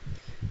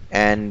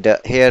 And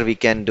here we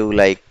can do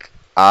like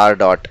R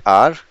dot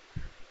R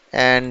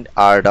and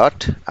R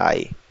dot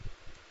I.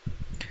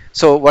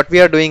 So what we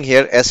are doing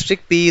here,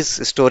 asterisk p is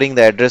storing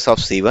the address of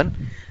C1,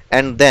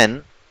 and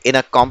then in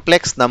a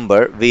complex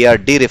number we are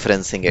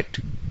dereferencing it.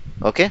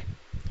 Okay,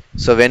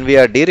 so when we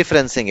are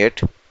dereferencing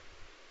it,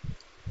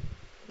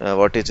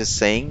 what it is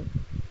saying,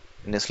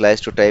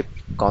 initialize to type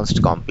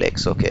const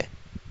complex. Okay,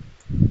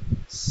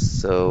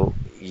 so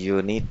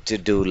you need to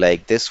do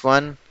like this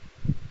one.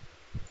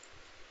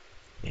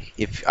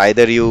 If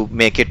either you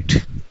make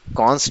it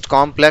const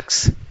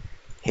complex,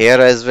 here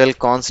as well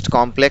const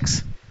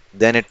complex,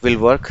 then it will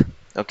work.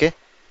 Okay,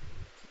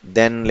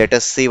 then let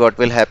us see what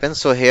will happen.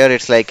 So here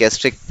it's like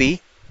asterisk p,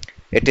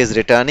 it is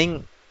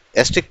returning,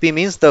 asterisk p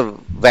means the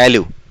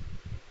value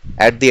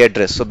at the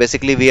address. So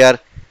basically we are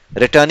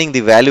returning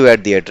the value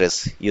at the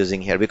address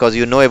using here, because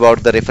you know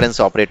about the reference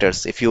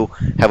operators. If you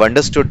have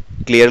understood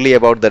clearly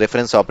about the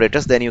reference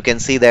operators, then you can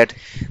see that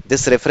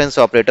this reference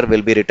operator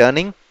will be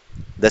returning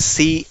the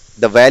C,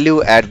 the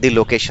value at the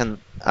location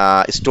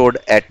stored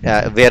at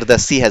where the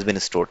C has been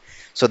stored.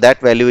 So that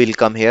value will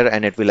come here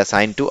and it will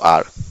assign to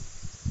R.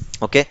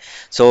 Okay,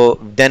 so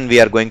then we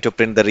are going to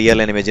print the real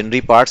and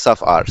imaginary parts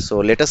of R. So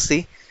let us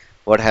see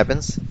what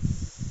happens.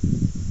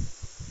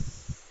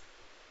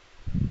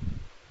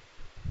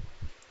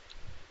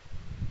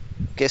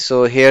 Okay,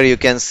 so here you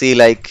can see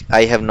like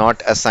I have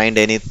not assigned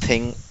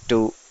anything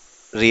to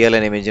real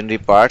and imaginary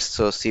parts.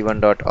 So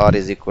c1 dot r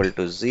is equal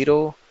to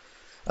 0,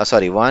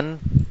 sorry 1,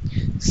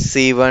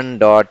 c1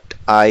 dot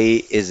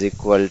I is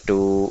equal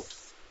to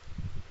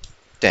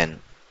 10.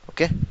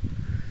 Okay,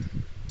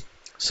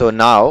 so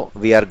now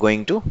we are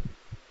going to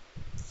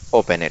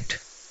open it.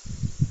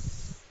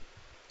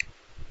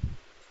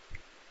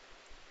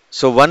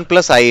 So 1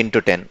 plus I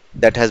into 10,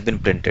 that has been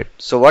printed.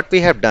 So what we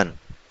have done,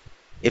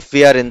 if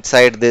we are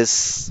inside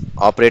this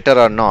operator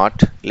or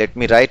not, let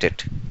me write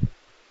it.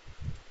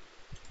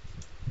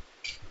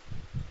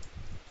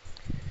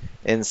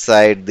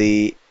 Inside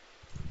the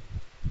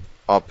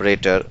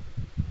operator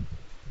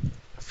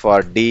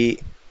for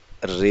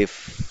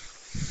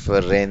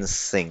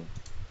dereferencing.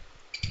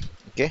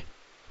 Okay,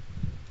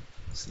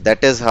 so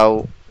that is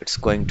how it's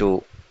going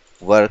to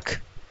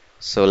work.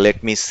 So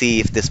let me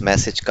see if this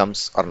message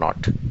comes or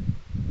not.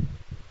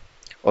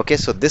 Okay,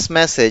 so this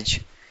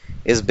message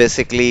is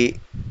basically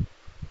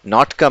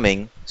not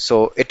coming,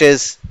 so it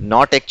is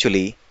not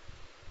actually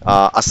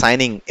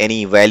assigning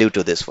any value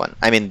to this one.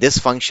 I mean, this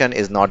function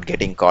is not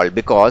getting called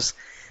because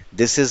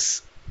this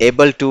is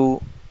able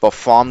to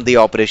perform the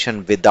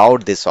operation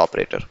without this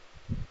operator.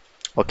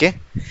 Okay,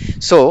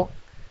 so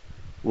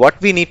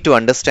what we need to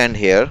understand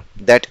here,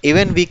 that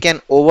even we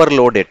can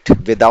overload it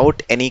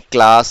without any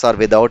class or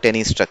without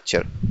any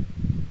structure.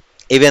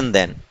 Even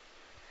then,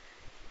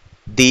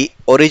 the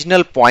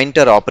original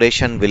pointer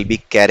operation will be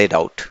carried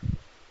out.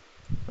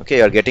 Okay,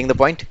 you are getting the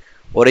point.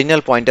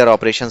 Original pointer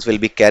operations will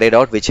be carried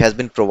out, which has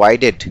been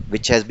provided,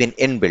 which has been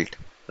inbuilt,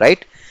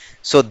 right?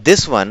 So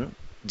this one,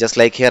 just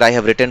like here I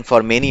have written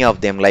for many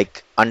of them,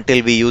 like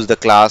until we use the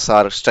class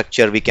or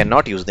structure we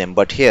cannot use them,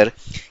 but here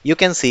you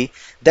can see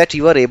that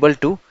you are able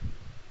to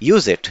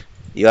use it,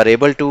 you are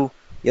able to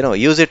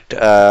use it,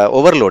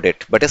 overload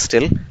it, but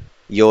still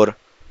your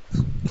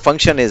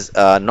function is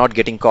not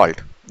getting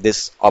called,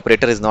 this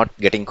operator is not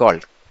getting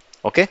called.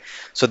 Okay,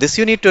 so this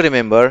you need to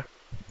remember,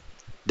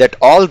 that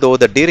although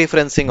the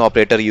dereferencing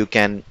operator you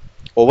can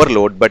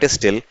overload, but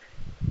still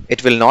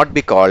it will not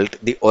be called.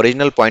 The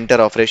original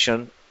pointer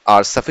operation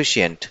are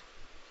sufficient.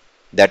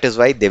 That is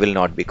why they will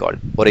not be called.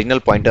 Original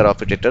pointer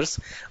operators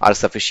are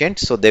sufficient,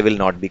 so they will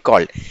not be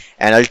called.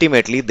 And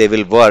ultimately, they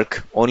will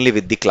work only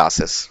with the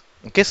classes.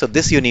 Okay, so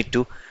this you need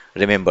to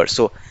remember.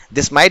 So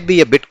this might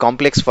be a bit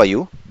complex for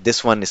you,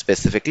 this one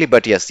specifically,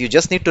 but yes, you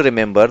just need to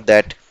remember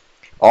that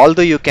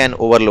although you can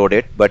overload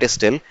it, but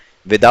still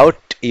without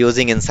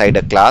using inside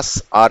a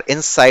class or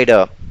inside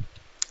a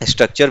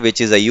structure which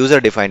is a user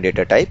defined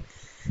data type,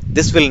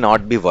 this will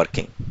not be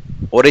working.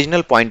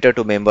 Original pointer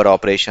to member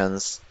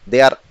operations,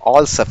 they are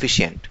all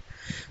sufficient.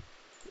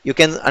 You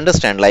can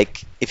understand,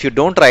 like if you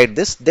don't write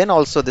this, then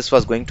also this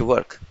was going to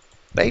work,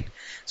 right?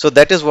 So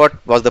that is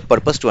what was the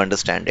purpose, to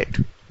understand it.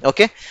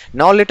 Okay,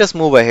 now let us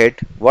move ahead.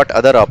 What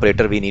other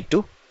operator we need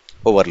to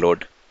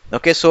overload?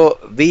 Okay, so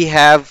we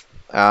have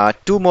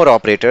two more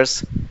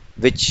operators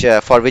which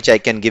for which I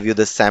can give you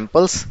the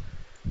samples.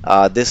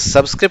 This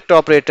subscript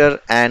operator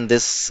and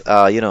this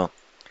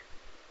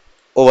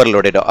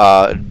overloaded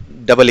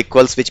double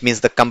equals, which means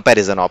the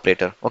comparison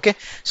operator. Okay,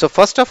 so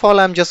first of all,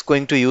 I'm just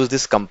going to use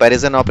this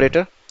comparison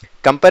operator.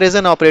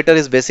 Comparison operator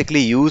is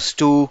basically used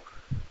to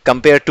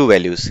compare two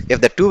values.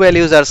 If the two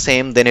values are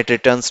same, then it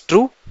returns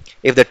true.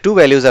 If the two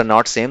values are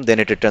not same, then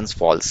it returns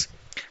false.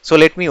 So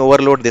let me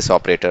overload this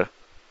operator,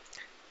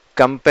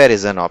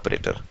 comparison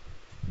operator.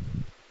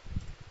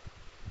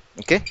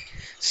 Okay,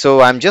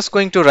 so I'm just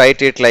going to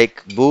write it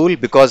like bool,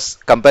 because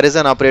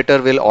comparison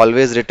operator will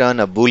always return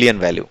a boolean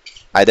value,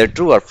 either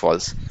true or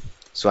false.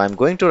 So I'm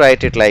going to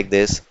write it like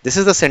this. This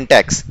is the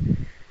syntax: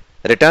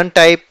 return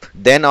type,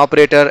 then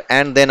operator,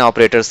 and then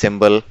operator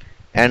symbol,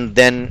 and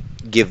then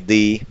give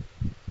the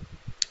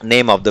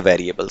name of the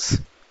variables: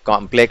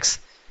 complex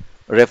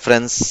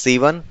reference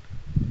c1.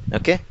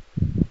 Okay,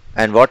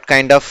 and what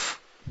kind of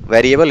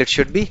variable it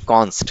should be?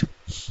 Const.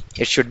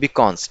 It should be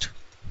const.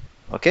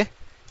 Okay,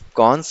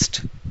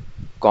 const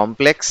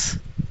complex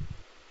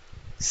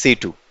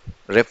c2,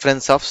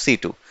 reference of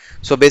c2.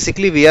 So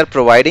basically we are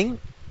providing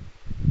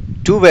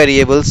two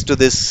variables to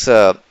this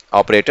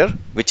operator,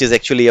 which is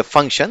actually a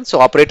function. So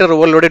operator,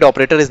 overloaded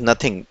operator, is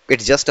nothing,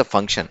 it's just a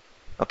function.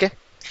 Okay,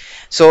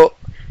 so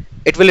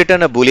it will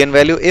return a boolean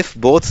value if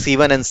both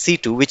c1 and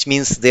c2, which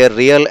means their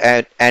real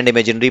and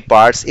imaginary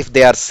parts, if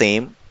they are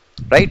same,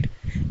 right,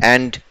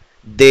 and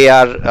they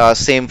are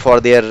same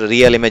for their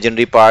real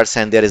imaginary parts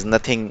and there is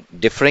nothing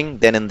differing,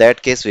 then in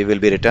that case we will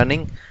be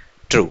returning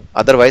true,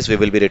 otherwise we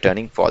will be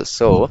returning false.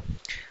 So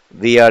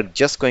we are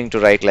just going to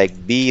write like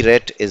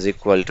bret is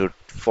equal to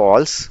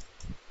false.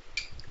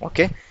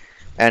 Okay,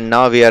 and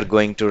now we are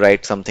going to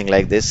write something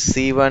like this: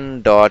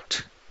 c1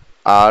 dot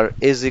r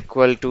is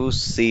equal to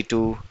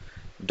c2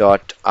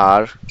 dot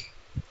r,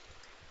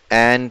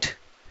 and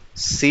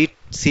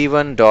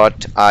c1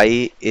 dot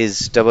I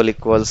is double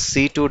equals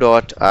c2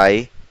 dot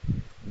I.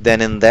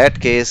 Then in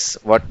that case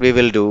what we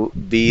will do,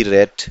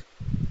 bret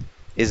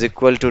is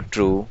equal to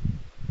true,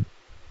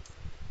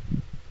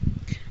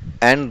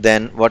 and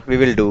then what we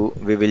will do,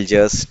 we will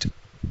just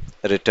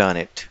return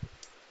it,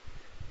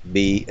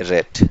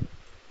 bret.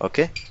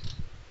 Okay,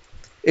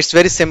 it's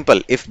very simple.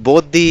 If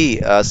both the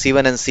c1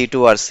 and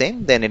c2 are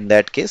same, then in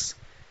that case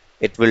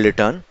it will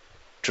return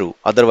true,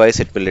 otherwise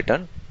it will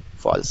return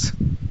false.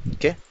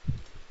 Okay,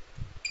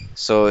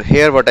 so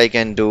here what I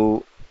can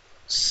do,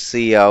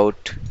 see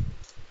out,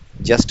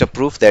 just a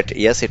proof that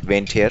yes, it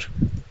went here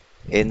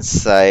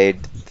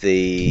inside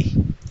the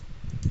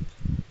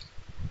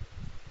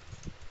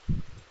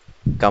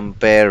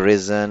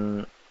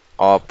comparison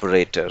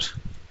operator.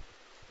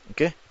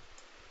 Okay,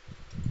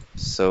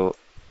 so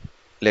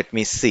let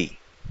me see.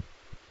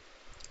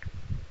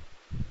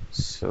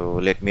 So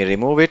let me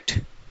remove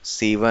it.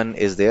 c1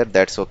 is there,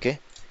 that's okay.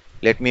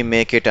 Let me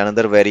make it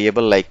another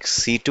variable like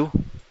c2.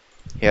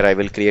 Here I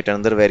will create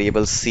another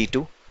variable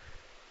c2.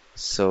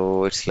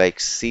 So it's like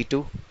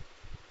c2,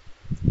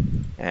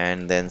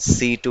 and then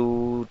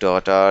c2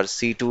 dot r,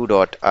 c2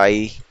 dot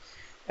I,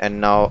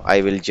 and now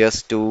I will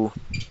just do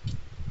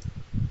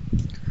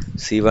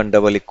c1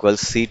 double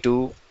equals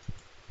c2,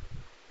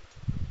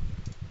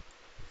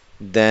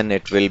 then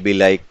it will be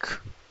like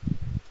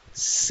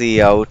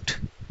c out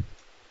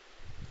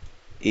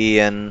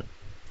en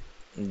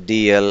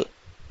dl,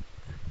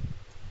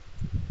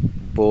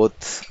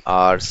 both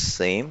are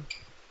same,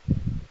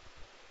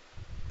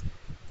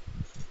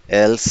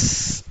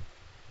 else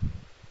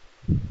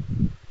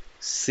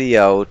c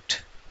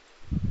out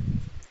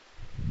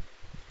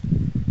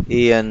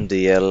en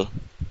dl,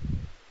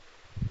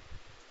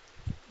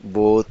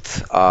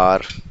 both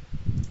are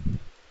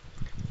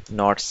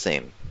not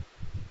same.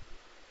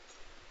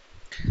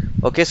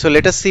 Okay, so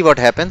let us see what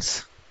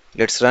happens.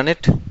 Let's run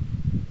it.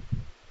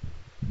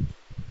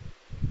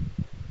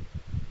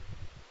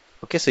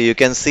 Okay, so you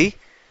can see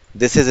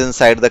this is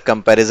inside the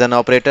comparison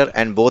operator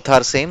and both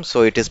are same,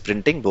 so it is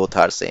printing both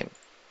are same.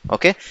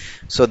 Okay,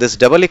 so this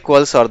double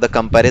equals or the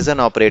comparison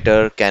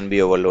operator can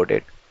be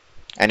overloaded,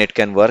 and it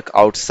can work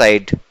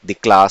outside the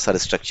class or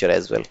structure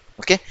as well.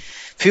 Okay,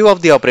 few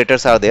of the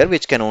operators are there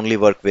which can only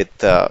work with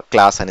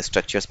class and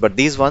structures, but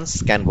these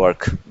ones can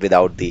work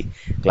without the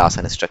class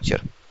and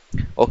structure.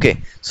 Okay,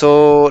 so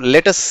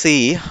let us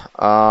see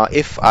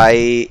if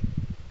I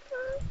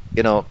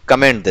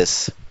comment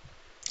this.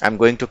 I'm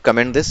going to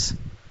comment this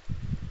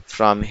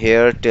from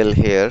here till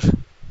here.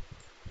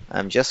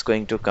 I'm just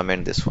going to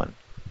comment this one.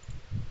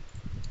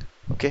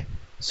 Okay,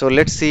 so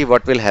let's see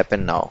what will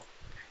happen now.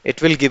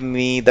 It will give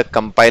me the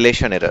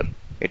compilation error.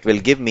 It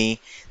will give me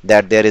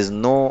that there is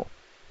no,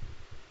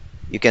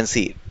 you can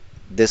see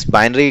this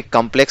binary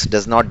complex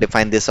does not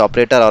define this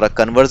operator or a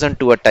conversion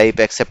to a type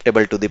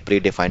acceptable to the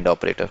predefined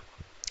operator.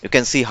 You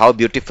can see how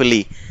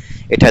beautifully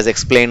it has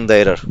explained the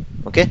error.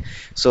 Okay,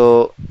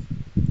 so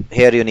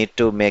here you need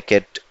to make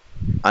it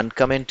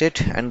uncommented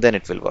and then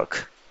it will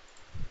work.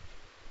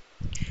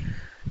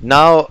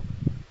 Now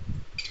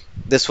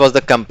this was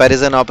the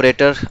comparison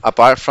operator.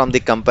 Apart from the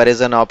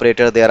comparison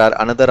operator, there are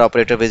another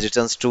operator which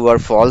returns true or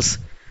false,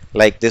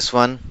 like this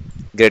one,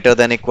 greater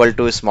than equal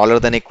to, smaller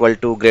than equal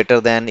to,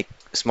 greater than,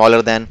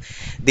 smaller than.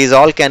 These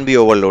all can be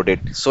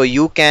overloaded. So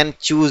you can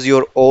choose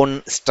your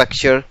own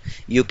structure.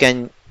 You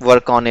can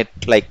work on it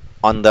like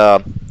on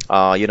the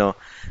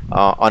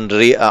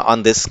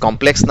on this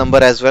complex number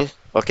as well.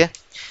 Okay,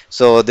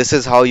 so this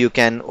is how you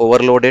can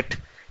overload it.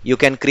 You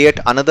can create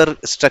another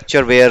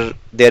structure where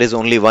there is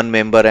only one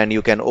member and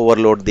you can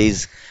overload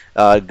these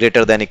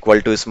greater than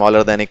equal to,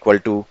 smaller than equal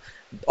to,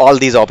 all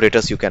these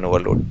operators you can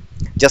overload,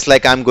 just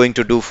like I'm going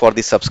to do for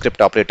the subscript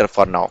operator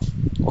for now.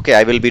 Okay,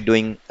 I will be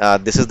doing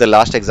this is the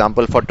last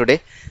example for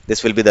today.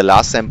 This will be the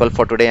last sample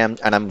for today, and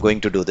I'm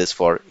going to do this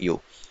for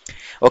you.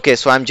 Okay,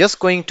 so I'm just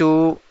going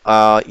to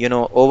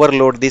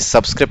overload the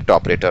subscript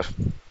operator.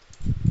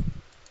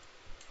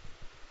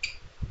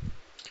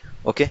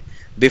 Okay,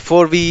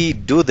 before we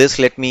do this,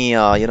 let me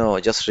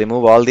just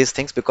remove all these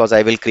things because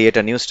I will create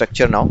a new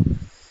structure now.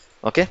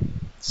 Okay,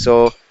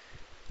 so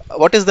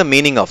what is the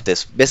meaning of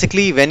this?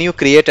 Basically, when you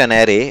create an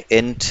array,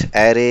 int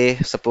array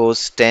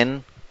suppose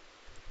 10,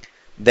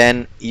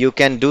 then you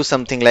can do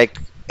something like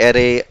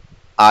array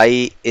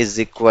I is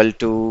equal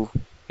to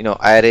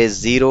array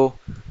 0,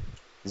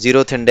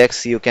 0th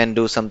index, you can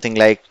do something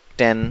like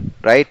 10,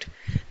 right?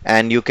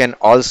 And you can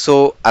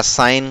also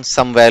assign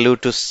some value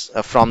to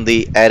from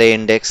the array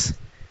index.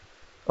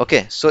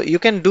 Okay, so you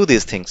can do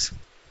these things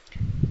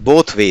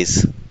both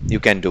ways, you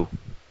can do,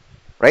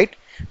 right?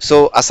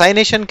 So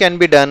assignation can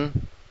be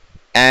done,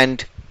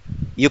 and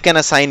you can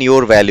assign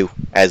your value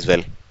as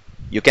well.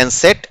 You can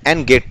set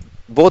and get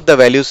both the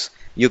values,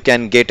 you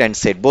can get and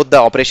set both the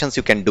operations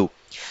you can do.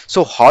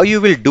 So how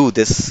you will do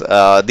this,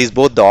 these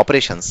both the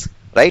operations,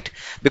 right?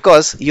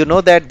 Because you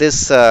know that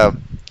this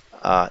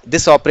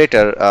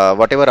operator,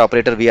 whatever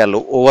operator we are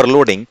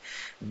overloading,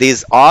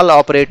 these all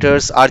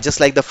operators are just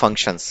like the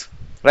functions,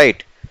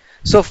 right?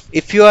 So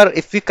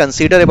if we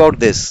consider about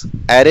this,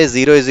 array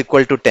 0 is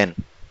equal to 10.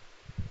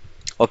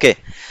 Okay,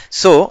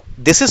 so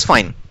this is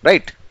fine,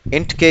 right?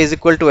 Int k is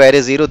equal to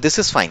array 0, this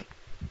is fine.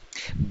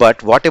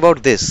 But what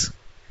about this?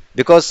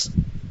 Because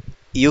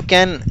you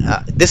can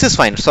this is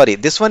fine, sorry,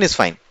 this one is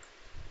fine.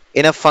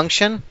 In a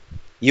function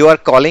you are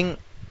calling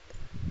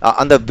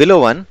on the below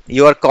one,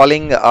 you are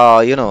calling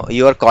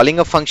you are calling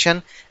a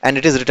function and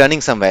it is returning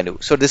some value,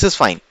 so this is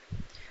fine.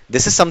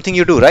 This is something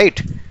you do,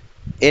 right?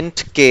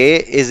 Int k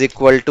is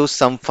equal to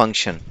some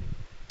function.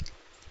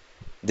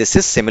 This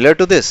is similar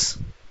to this,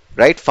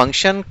 right?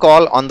 Function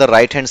call on the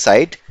right hand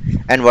side,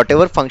 and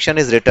whatever function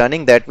is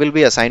returning, that will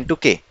be assigned to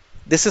k.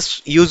 This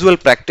is usual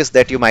practice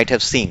that you might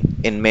have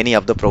seen in many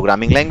of the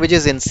programming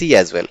languages, in C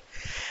as well.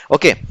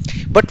 Okay,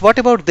 but what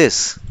about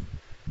this?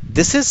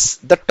 This is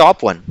the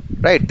top one,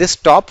 right? This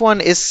top one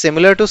is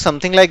similar to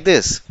something like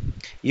this.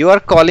 You are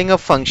calling a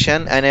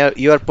function and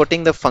you are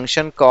putting the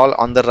function call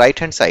on the right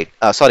hand side,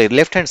 sorry,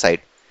 left hand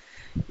side.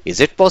 Is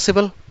it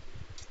possible?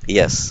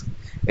 Yes,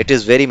 it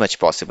is very much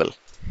possible.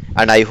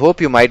 And I hope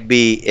you might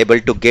be able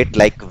to get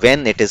like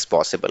when it is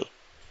possible.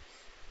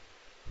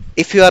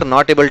 If you are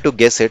not able to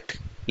guess it,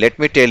 let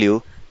me tell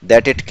you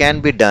that it can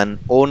be done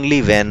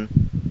only when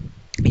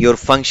your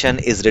function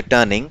is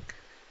returning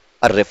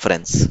a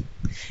reference.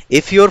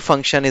 If your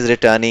function is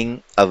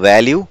returning a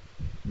value,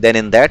 then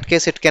in that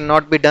case it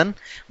cannot be done.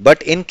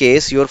 But in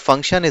case your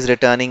function is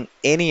returning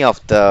any of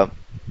the,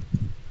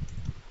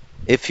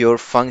 if your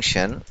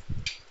function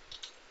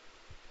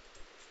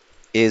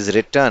is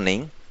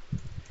returning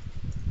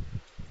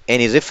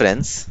any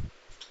reference,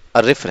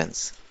 a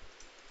reference,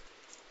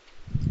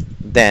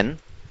 then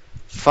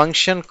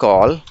function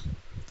call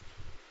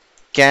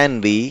can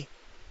be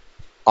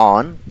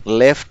on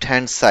left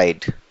hand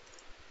side.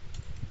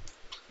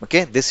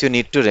 Okay, this you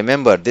need to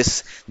remember.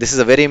 This is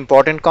a very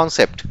important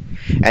concept,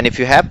 and if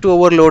you have to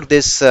overload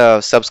this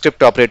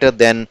subscript operator,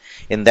 then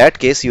in that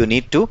case you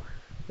need to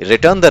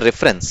return the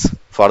reference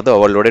for the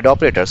overloaded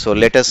operator. So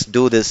let us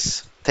do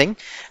this thing,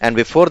 and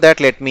before that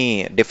let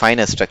me define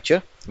a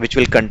structure which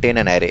will contain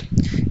an array,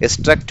 a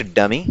struct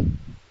dummy.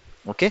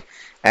 Okay,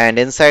 and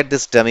inside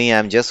this dummy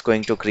I'm just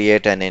going to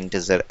create an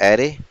integer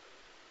array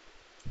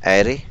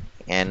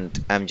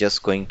and I'm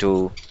just going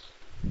to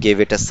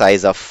give it a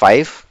size of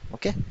 5.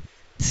 Okay,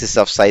 this is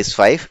of size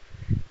 5,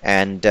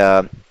 and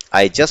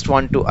I just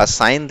want to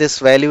assign this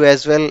value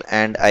as well,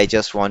 and I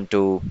just want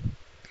to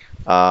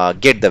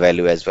get the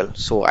value as well.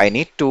 So I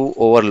need to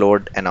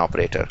overload an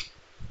operator.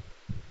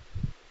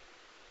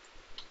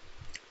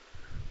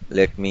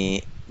 Let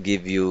me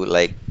give you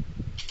like,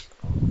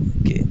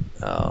 okay,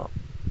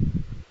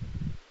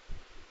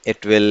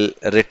 it will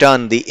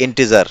return the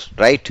integer,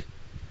 right?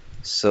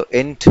 So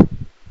int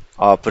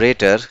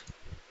operator,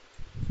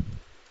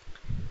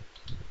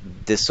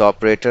 this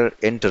operator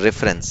int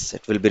reference,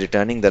 it will be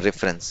returning the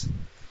reference,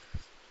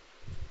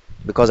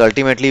 because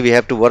ultimately we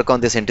have to work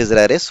on this integer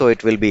array, so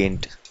it will be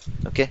int.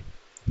 Okay,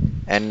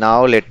 and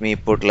now let me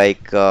put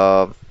like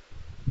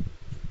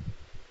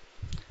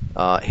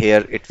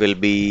here it will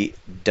be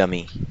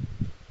dummy.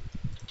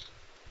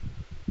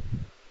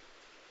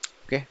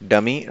 Okay,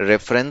 dummy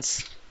reference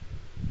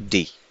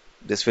d.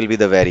 This will be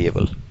the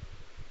variable.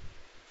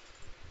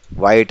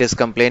 Why it is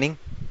complaining?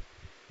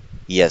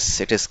 Yes,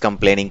 it is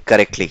complaining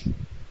correctly.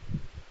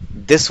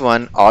 This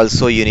one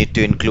also you need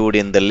to include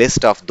in the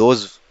list of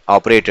those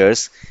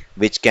operators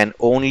which can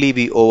only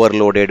be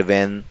overloaded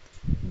when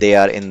they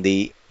are in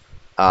the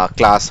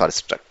class or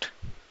struct.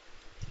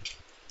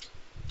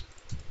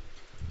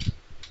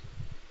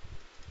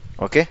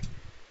 Okay,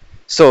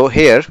 so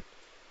here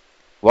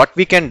what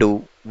we can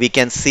do, we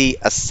can see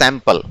a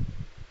sample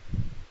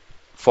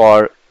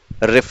for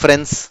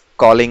reference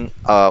calling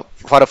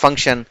for a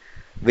function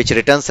which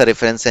returns a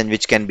reference and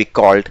which can be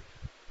called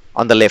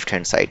on the left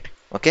hand side.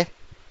 Okay,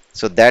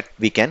 so that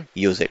we can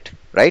use it,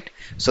 right?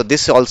 So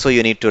this also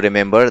you need to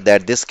remember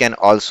that this can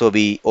also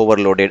be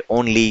overloaded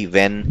only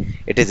when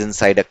it is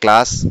inside a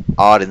class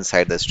or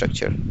inside the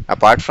structure.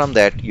 Apart from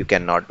that, you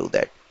cannot do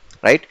that,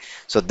 right?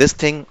 So this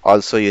thing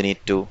also you need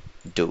to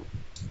do,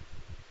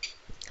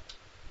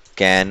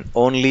 can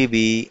only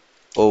be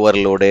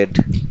overloaded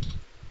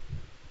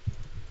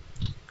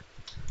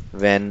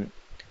when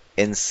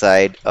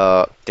inside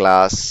a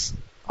class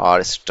or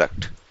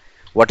struct.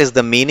 What is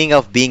the meaning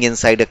of being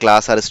inside a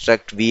class or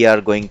struct? We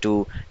are going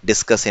to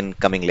discuss in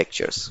coming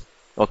lectures.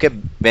 Okay,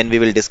 when we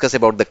will discuss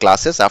about the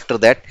classes, after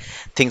that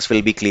things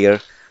will be clear.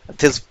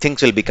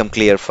 Things will become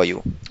clear for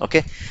you.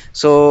 Okay,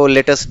 so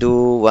let us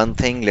do one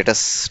thing. Let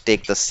us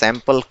take the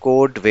sample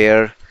code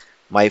where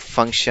my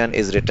function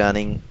is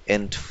returning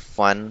int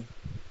fun,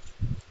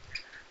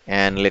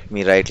 and let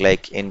me write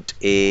like int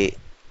a,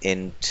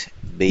 int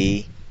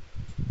b,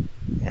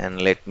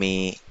 and let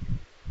me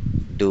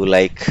do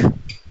like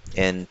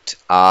int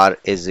r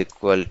is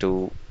equal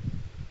to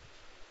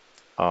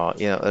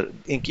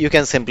you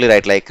can simply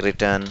write like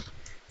return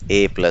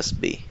a plus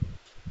b.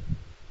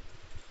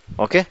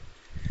 Okay,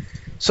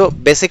 so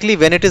basically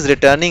when it is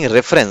returning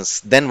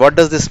reference, then what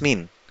does this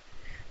mean?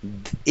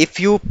 If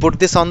you put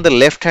this on the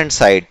left hand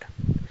side,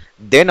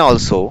 then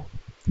also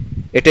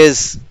it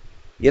is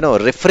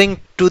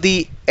referring to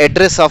the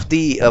address of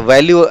the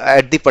value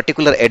at the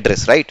particular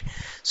address, right?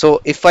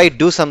 So if I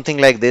do something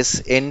like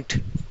this,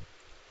 int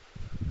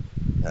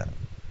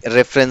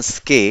reference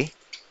k,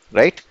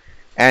 right?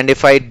 And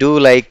if I do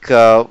like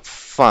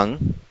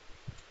fun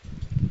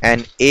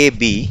and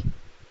ab,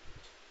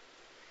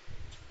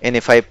 and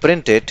if I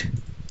print it,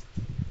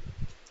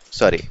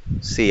 sorry,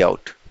 C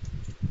out,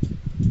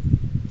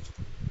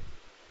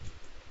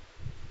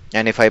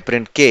 and if I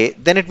print k,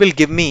 then it will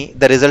give me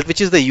the result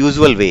which is the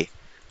usual way,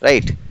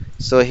 right?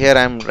 So here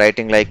I'm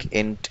writing like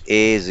int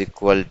a is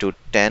equal to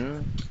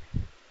 10,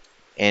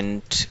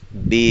 int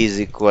b is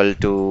equal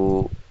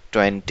to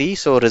 20,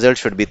 so result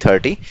should be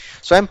 30.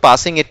 So I'm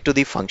passing it to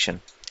the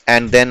function,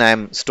 and then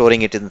I'm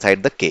storing it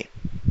inside the k.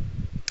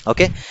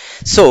 Okay,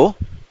 so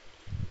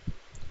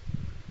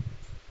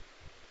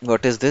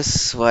what is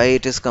this? Why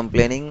it is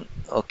complaining?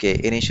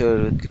 Okay,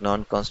 initial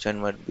non-constant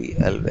must be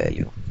L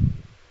value.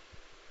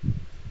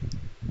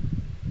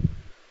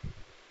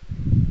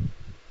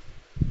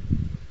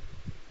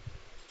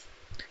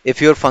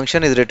 If your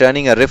function is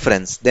returning a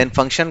reference, then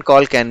function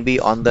call can be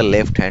on the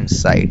left hand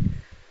side,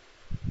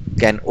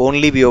 can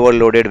only be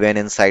overloaded when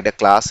inside a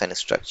class and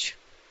structure.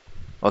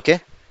 Okay,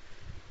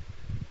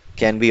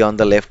 can be on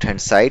the left hand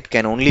side,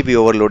 can only be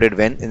overloaded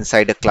when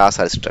inside a class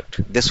or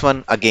struct. This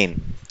one again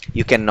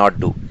you cannot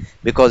do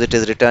because it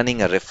is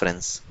returning a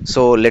reference.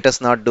 So let us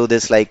not do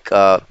this like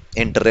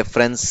int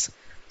reference,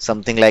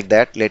 something like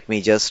that. Let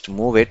me just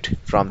move it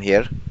from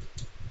here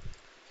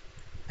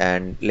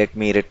and let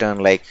me return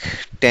like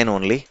 10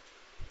 only.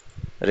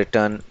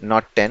 Return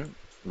not 10,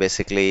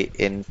 basically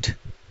int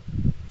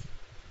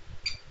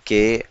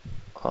k.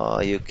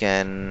 You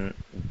can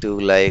do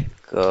like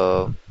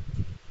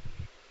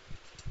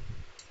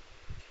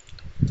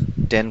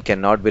 10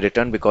 cannot be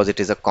returned because it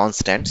is a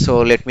constant.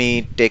 So let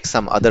me take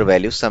some other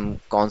value, some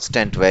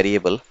constant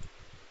variable,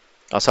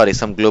 sorry,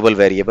 some global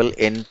variable.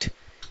 Int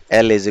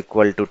L is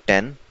equal to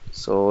 10.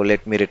 So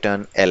let me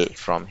return L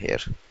from here.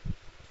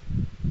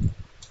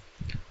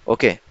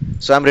 Okay,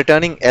 so I'm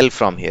returning L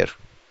from here,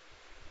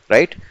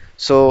 right?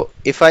 So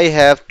if I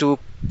have to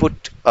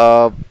put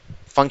a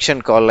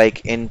function call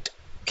like int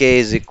k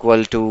is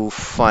equal to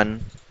fun,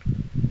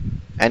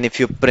 and if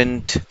you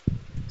print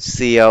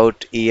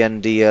cout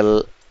endl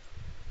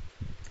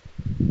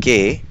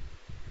k,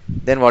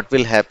 then what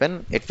will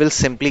happen? It will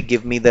simply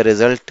give me the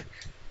result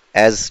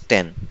as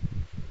 10.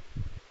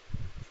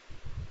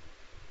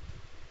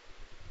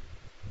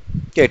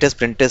 Okay, it is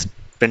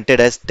printed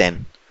as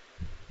 10.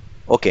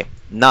 Okay,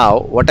 now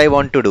what I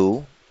want to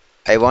do,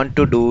 I want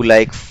to do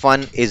like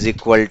fun is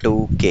equal to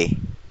k.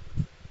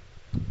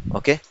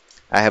 Okay,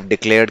 I have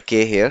declared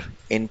k here,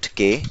 int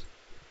k,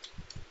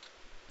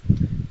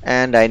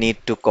 and I need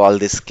to call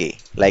this k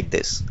like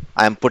this.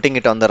 I am putting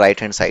it on the right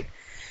hand side.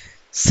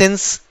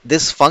 Since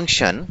this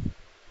function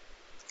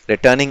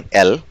returning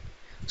L,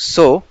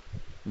 so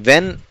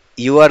when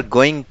you are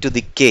going to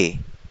the k,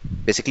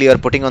 basically you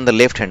are putting on the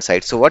left hand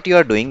side. So what you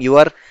are doing, you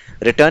are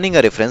returning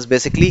a reference.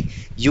 Basically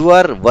you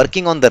are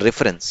working on the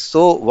reference.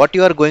 So what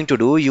you are going to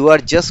do, you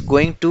are just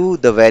going to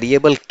the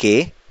variable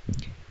k,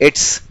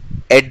 its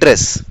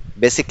address.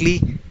 Basically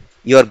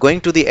you are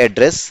going to the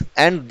address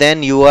and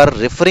then you are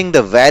referring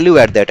the value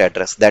at that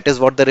address. That is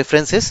what the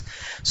reference is.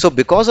 So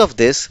because of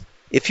this,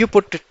 if you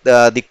put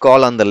the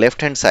call on the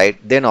left hand side,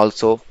 then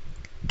also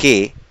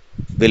k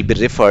will be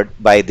referred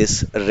by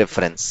this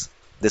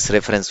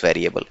reference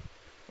variable.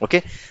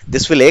 Okay,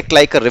 this will act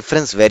like a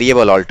reference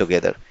variable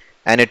altogether,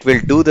 and it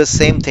will do the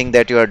same thing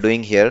that you are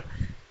doing here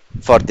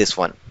for this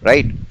one,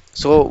 right?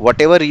 So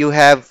whatever you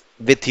have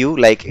with you,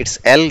 like it's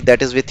L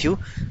that is with you,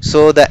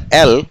 so the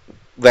L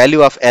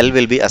value of L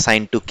will be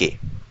assigned to k.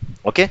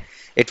 Okay,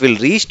 it will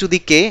reach to the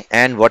k,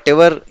 and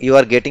whatever you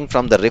are getting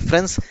from the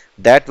reference,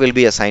 that will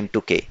be assigned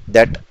to k,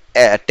 that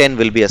 10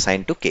 will be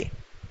assigned to k.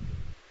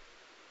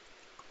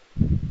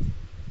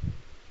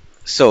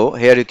 So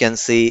here you can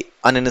see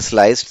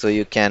uninitialized, so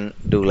you can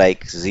do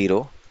like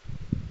 0.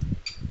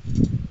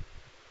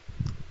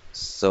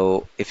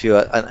 So if you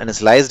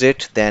uninitialized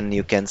it, then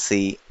you can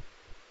see,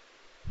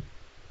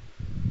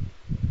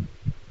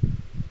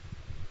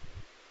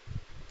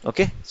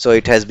 okay, so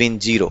it has been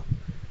 0.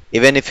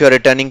 Even if you are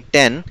returning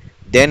 10,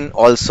 then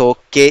also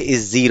k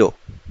is 0,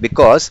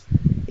 because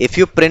if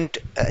you print,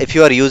 if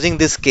you are using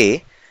this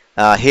k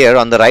here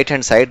on the right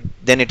hand side,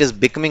 then it is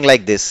becoming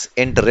like this: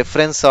 int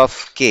reference of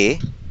k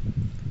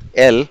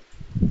L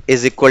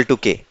is equal to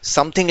k,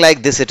 something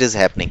like this it is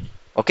happening.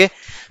 Okay,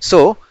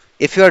 so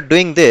if you are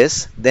doing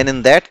this, then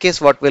in that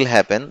case what will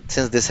happen,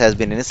 since this has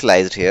been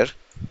initialized here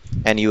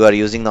and you are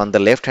using on the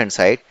left hand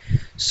side,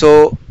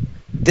 so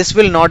this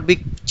will not be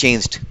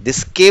changed,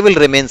 this k will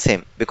remain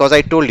same, because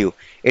I told you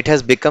it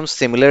has become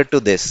similar to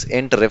this: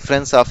 int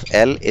reference of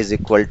L is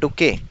equal to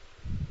k.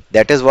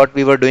 That is what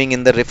we were doing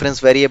in the reference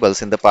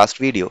variables in the past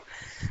video.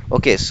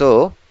 Okay,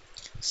 so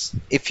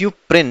if you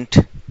print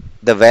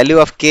the value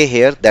of k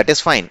here, that is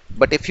fine,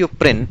 but if you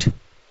print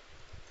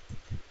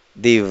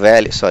the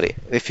value, sorry,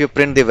 if you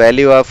print the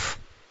value of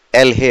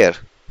L here,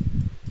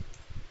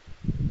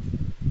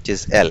 which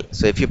is L,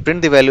 so if you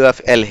print the value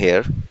of L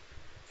here,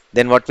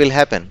 then what will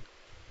happen?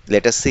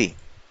 Let us see.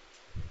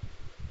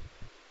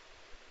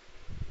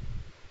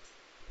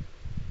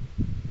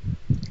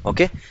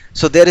 Okay,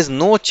 so there is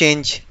no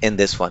change in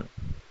this one.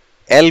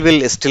 L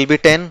will still be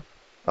 10.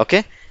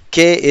 Okay,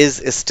 k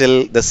is still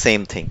the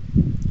same thing,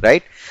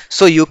 right?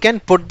 So you can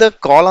put the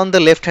call on the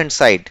left hand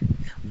side,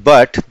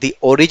 but the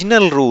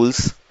original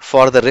rules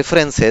for the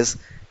references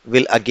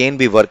will again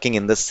be working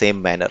in the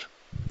same manner.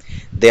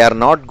 They are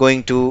not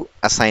going to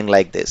assign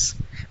like this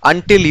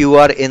until you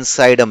are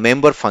inside a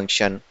member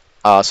function.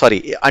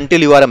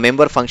 Until you are a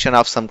member function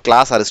of some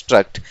class or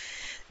struct,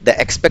 the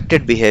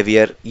expected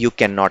behavior you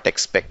cannot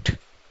expect.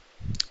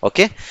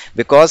 Okay,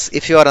 because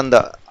if you are on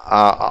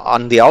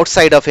the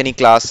outside of any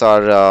class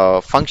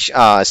or function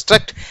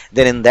struct,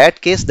 then in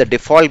that case the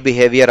default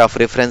behavior of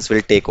reference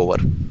will take over,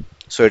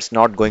 so it's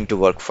not going to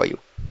work for you.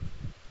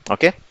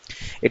 Okay,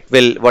 it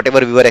will, whatever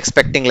we were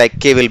expecting, like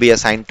k will be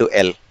assigned to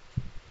L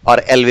or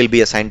L will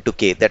be assigned to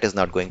k, that is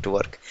not going to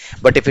work.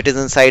 But if it is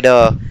inside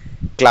a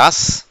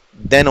class,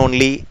 then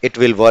only it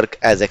will work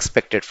as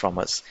expected from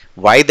us.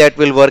 Why that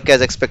will work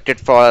as expected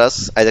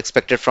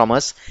from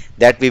us,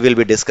 that we will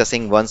be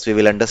discussing once we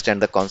will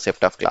understand the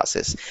concept of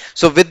classes.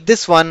 So with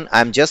this one,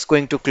 I'm just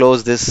going to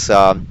close this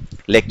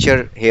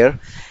lecture here,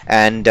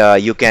 and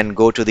you can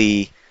go to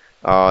the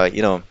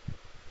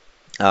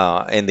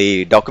in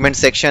the document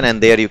section,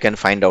 and there you can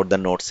find out the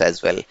notes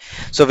as well.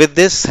 So with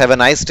this, have a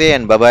nice day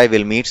and bye bye.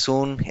 We'll meet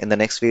soon in the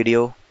next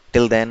video.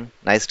 Till then,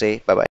 nice day. Bye bye.